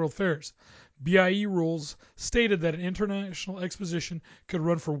sanctions world fairs. BIE rules stated that an international exposition could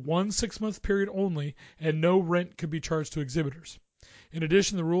run for 1 6-month period only, and no rent could be charged to exhibitors. In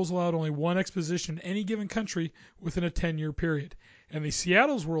addition, the rules allowed only one exposition in any given country within a 10-year period, and the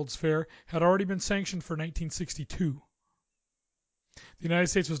Seattle's World's Fair had already been sanctioned for 1962. The United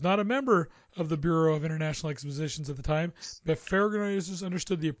States was not a member of the Bureau of International Expositions at the time, but fair organizers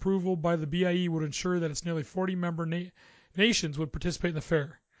understood the approval by the BIE would ensure that its nearly 40 member nations would participate in the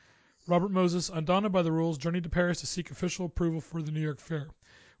fair. Robert Moses, undaunted by the rules, journeyed to Paris to seek official approval for the New York Fair.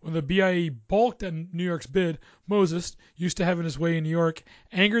 When the BIE balked at New York's bid, Moses, used to having his way in New York,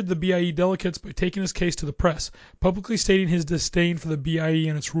 angered the BIE delegates by taking his case to the press, publicly stating his disdain for the BIE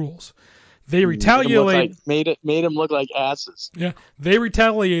and its rules. They retaliated. Made him look like asses. Yeah, they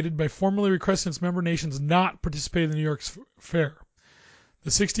retaliated by formally requesting its member nations not participate in the New York's fair. The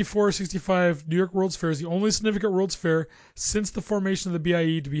 64-65 New York World's Fair is the only significant World's Fair since the formation of the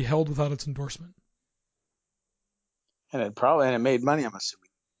BIE to be held without its endorsement. And it made money, I'm assuming.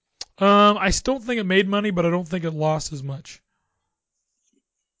 I still think it made money, but I don't think it lost as much.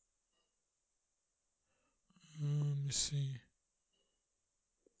 Let me see.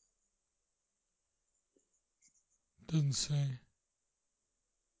 Doesn't say.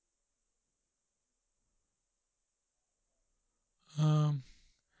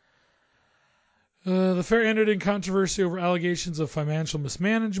 The fair ended in controversy over allegations of financial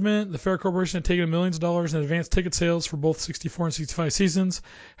mismanagement. The Fair Corporation had taken millions of dollars in advance ticket sales for both 64 and 65 seasons.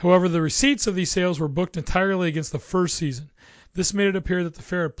 However, the receipts of these sales were booked entirely against the first season. This made it appear that the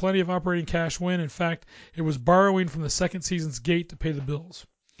fair had plenty of operating cash when, in fact, it was borrowing from the second season's gate to pay the bills.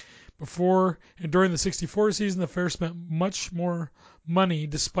 Before and during the 64 season, the fair spent much more money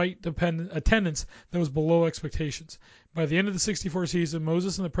despite attendance that was below expectations. By the end of the 64 season,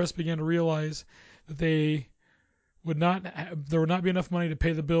 Moses and the press began to realize that there would not be enough money to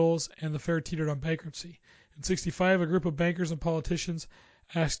pay the bills, and the fair teetered on bankruptcy. In 65, a group of bankers and politicians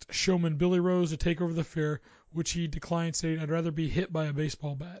asked showman Billy Rose to take over the fair, which he declined, saying, "I'd rather be hit by a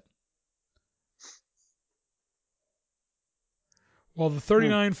baseball bat." While the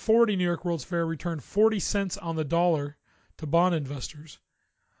 39-40 New York World's Fair returned 40 cents on the dollar to bond investors,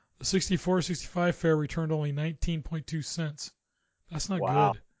 the 64-65 fair returned only 19.2 cents. That's not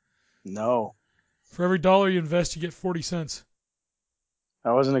good. No. For every dollar you invest, you get 40 cents.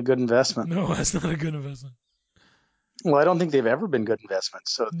 That wasn't a good investment. No, that's not a good investment. Well, I don't think they've ever been good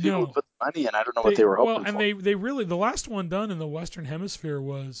investments. So people would put money in. I don't know what they were hoping for. Well, and they really, the last one done in the Western Hemisphere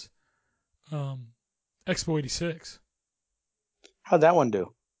was Expo 86. How'd that one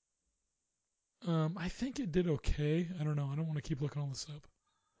do? I think it did okay. I don't know. I don't want to keep looking all this up.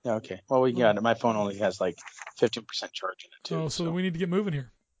 Yeah, okay. Well, we got it. My phone only has like 15% charge in it too. Oh, so we need to get moving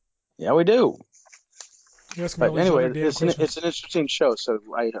here. Yeah, we do. But anyway, it's an interesting show, so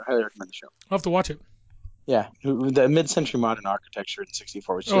I highly recommend the show. I'll have to watch it. Yeah, the mid-century modern architecture in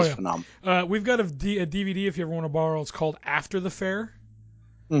 64 was just phenomenal. We've got a DVD if you ever want to borrow. It's called After the Fair,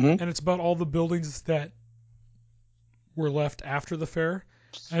 and it's about all the buildings that were left after the fair,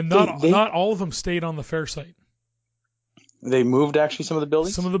 and not all of them stayed on the fair site. They moved, actually, some of the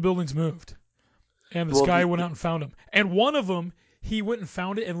buildings? Some of the buildings moved, and this guy went out and found them. And one of them, he went and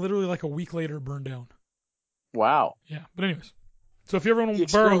found it, and literally like a week later it burned down. Wow. Yeah, but anyways, so if you ever want to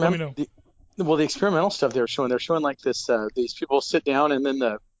borrow, let me know. The experimental stuff they're showing like this, these people sit down and then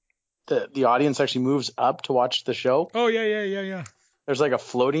the audience actually moves up to watch the show. Oh, yeah. There's like a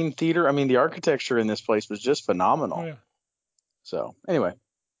floating theater. I mean, the architecture in this place was just phenomenal. Oh, yeah. So, anyway.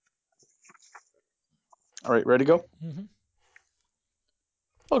 All right, ready to go? Mm-hmm.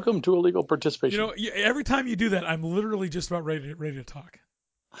 Welcome to Illegal Participation. Every time you do that, I'm literally just about ready to talk.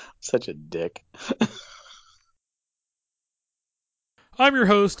 Such a dick. I'm your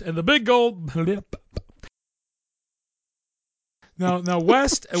host, and the big gold. Now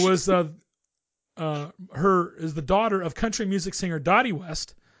West was her is the daughter of country music singer Dottie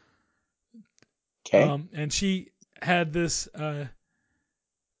West. Okay. And she had this.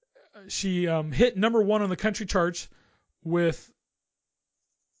 She hit number 1 on the country charts with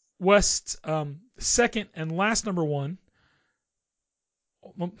West's second and last number 1.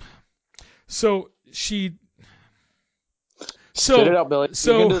 So she. Spit it out, Billy.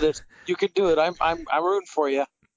 You can do this. You can do it. I'm rooting for you.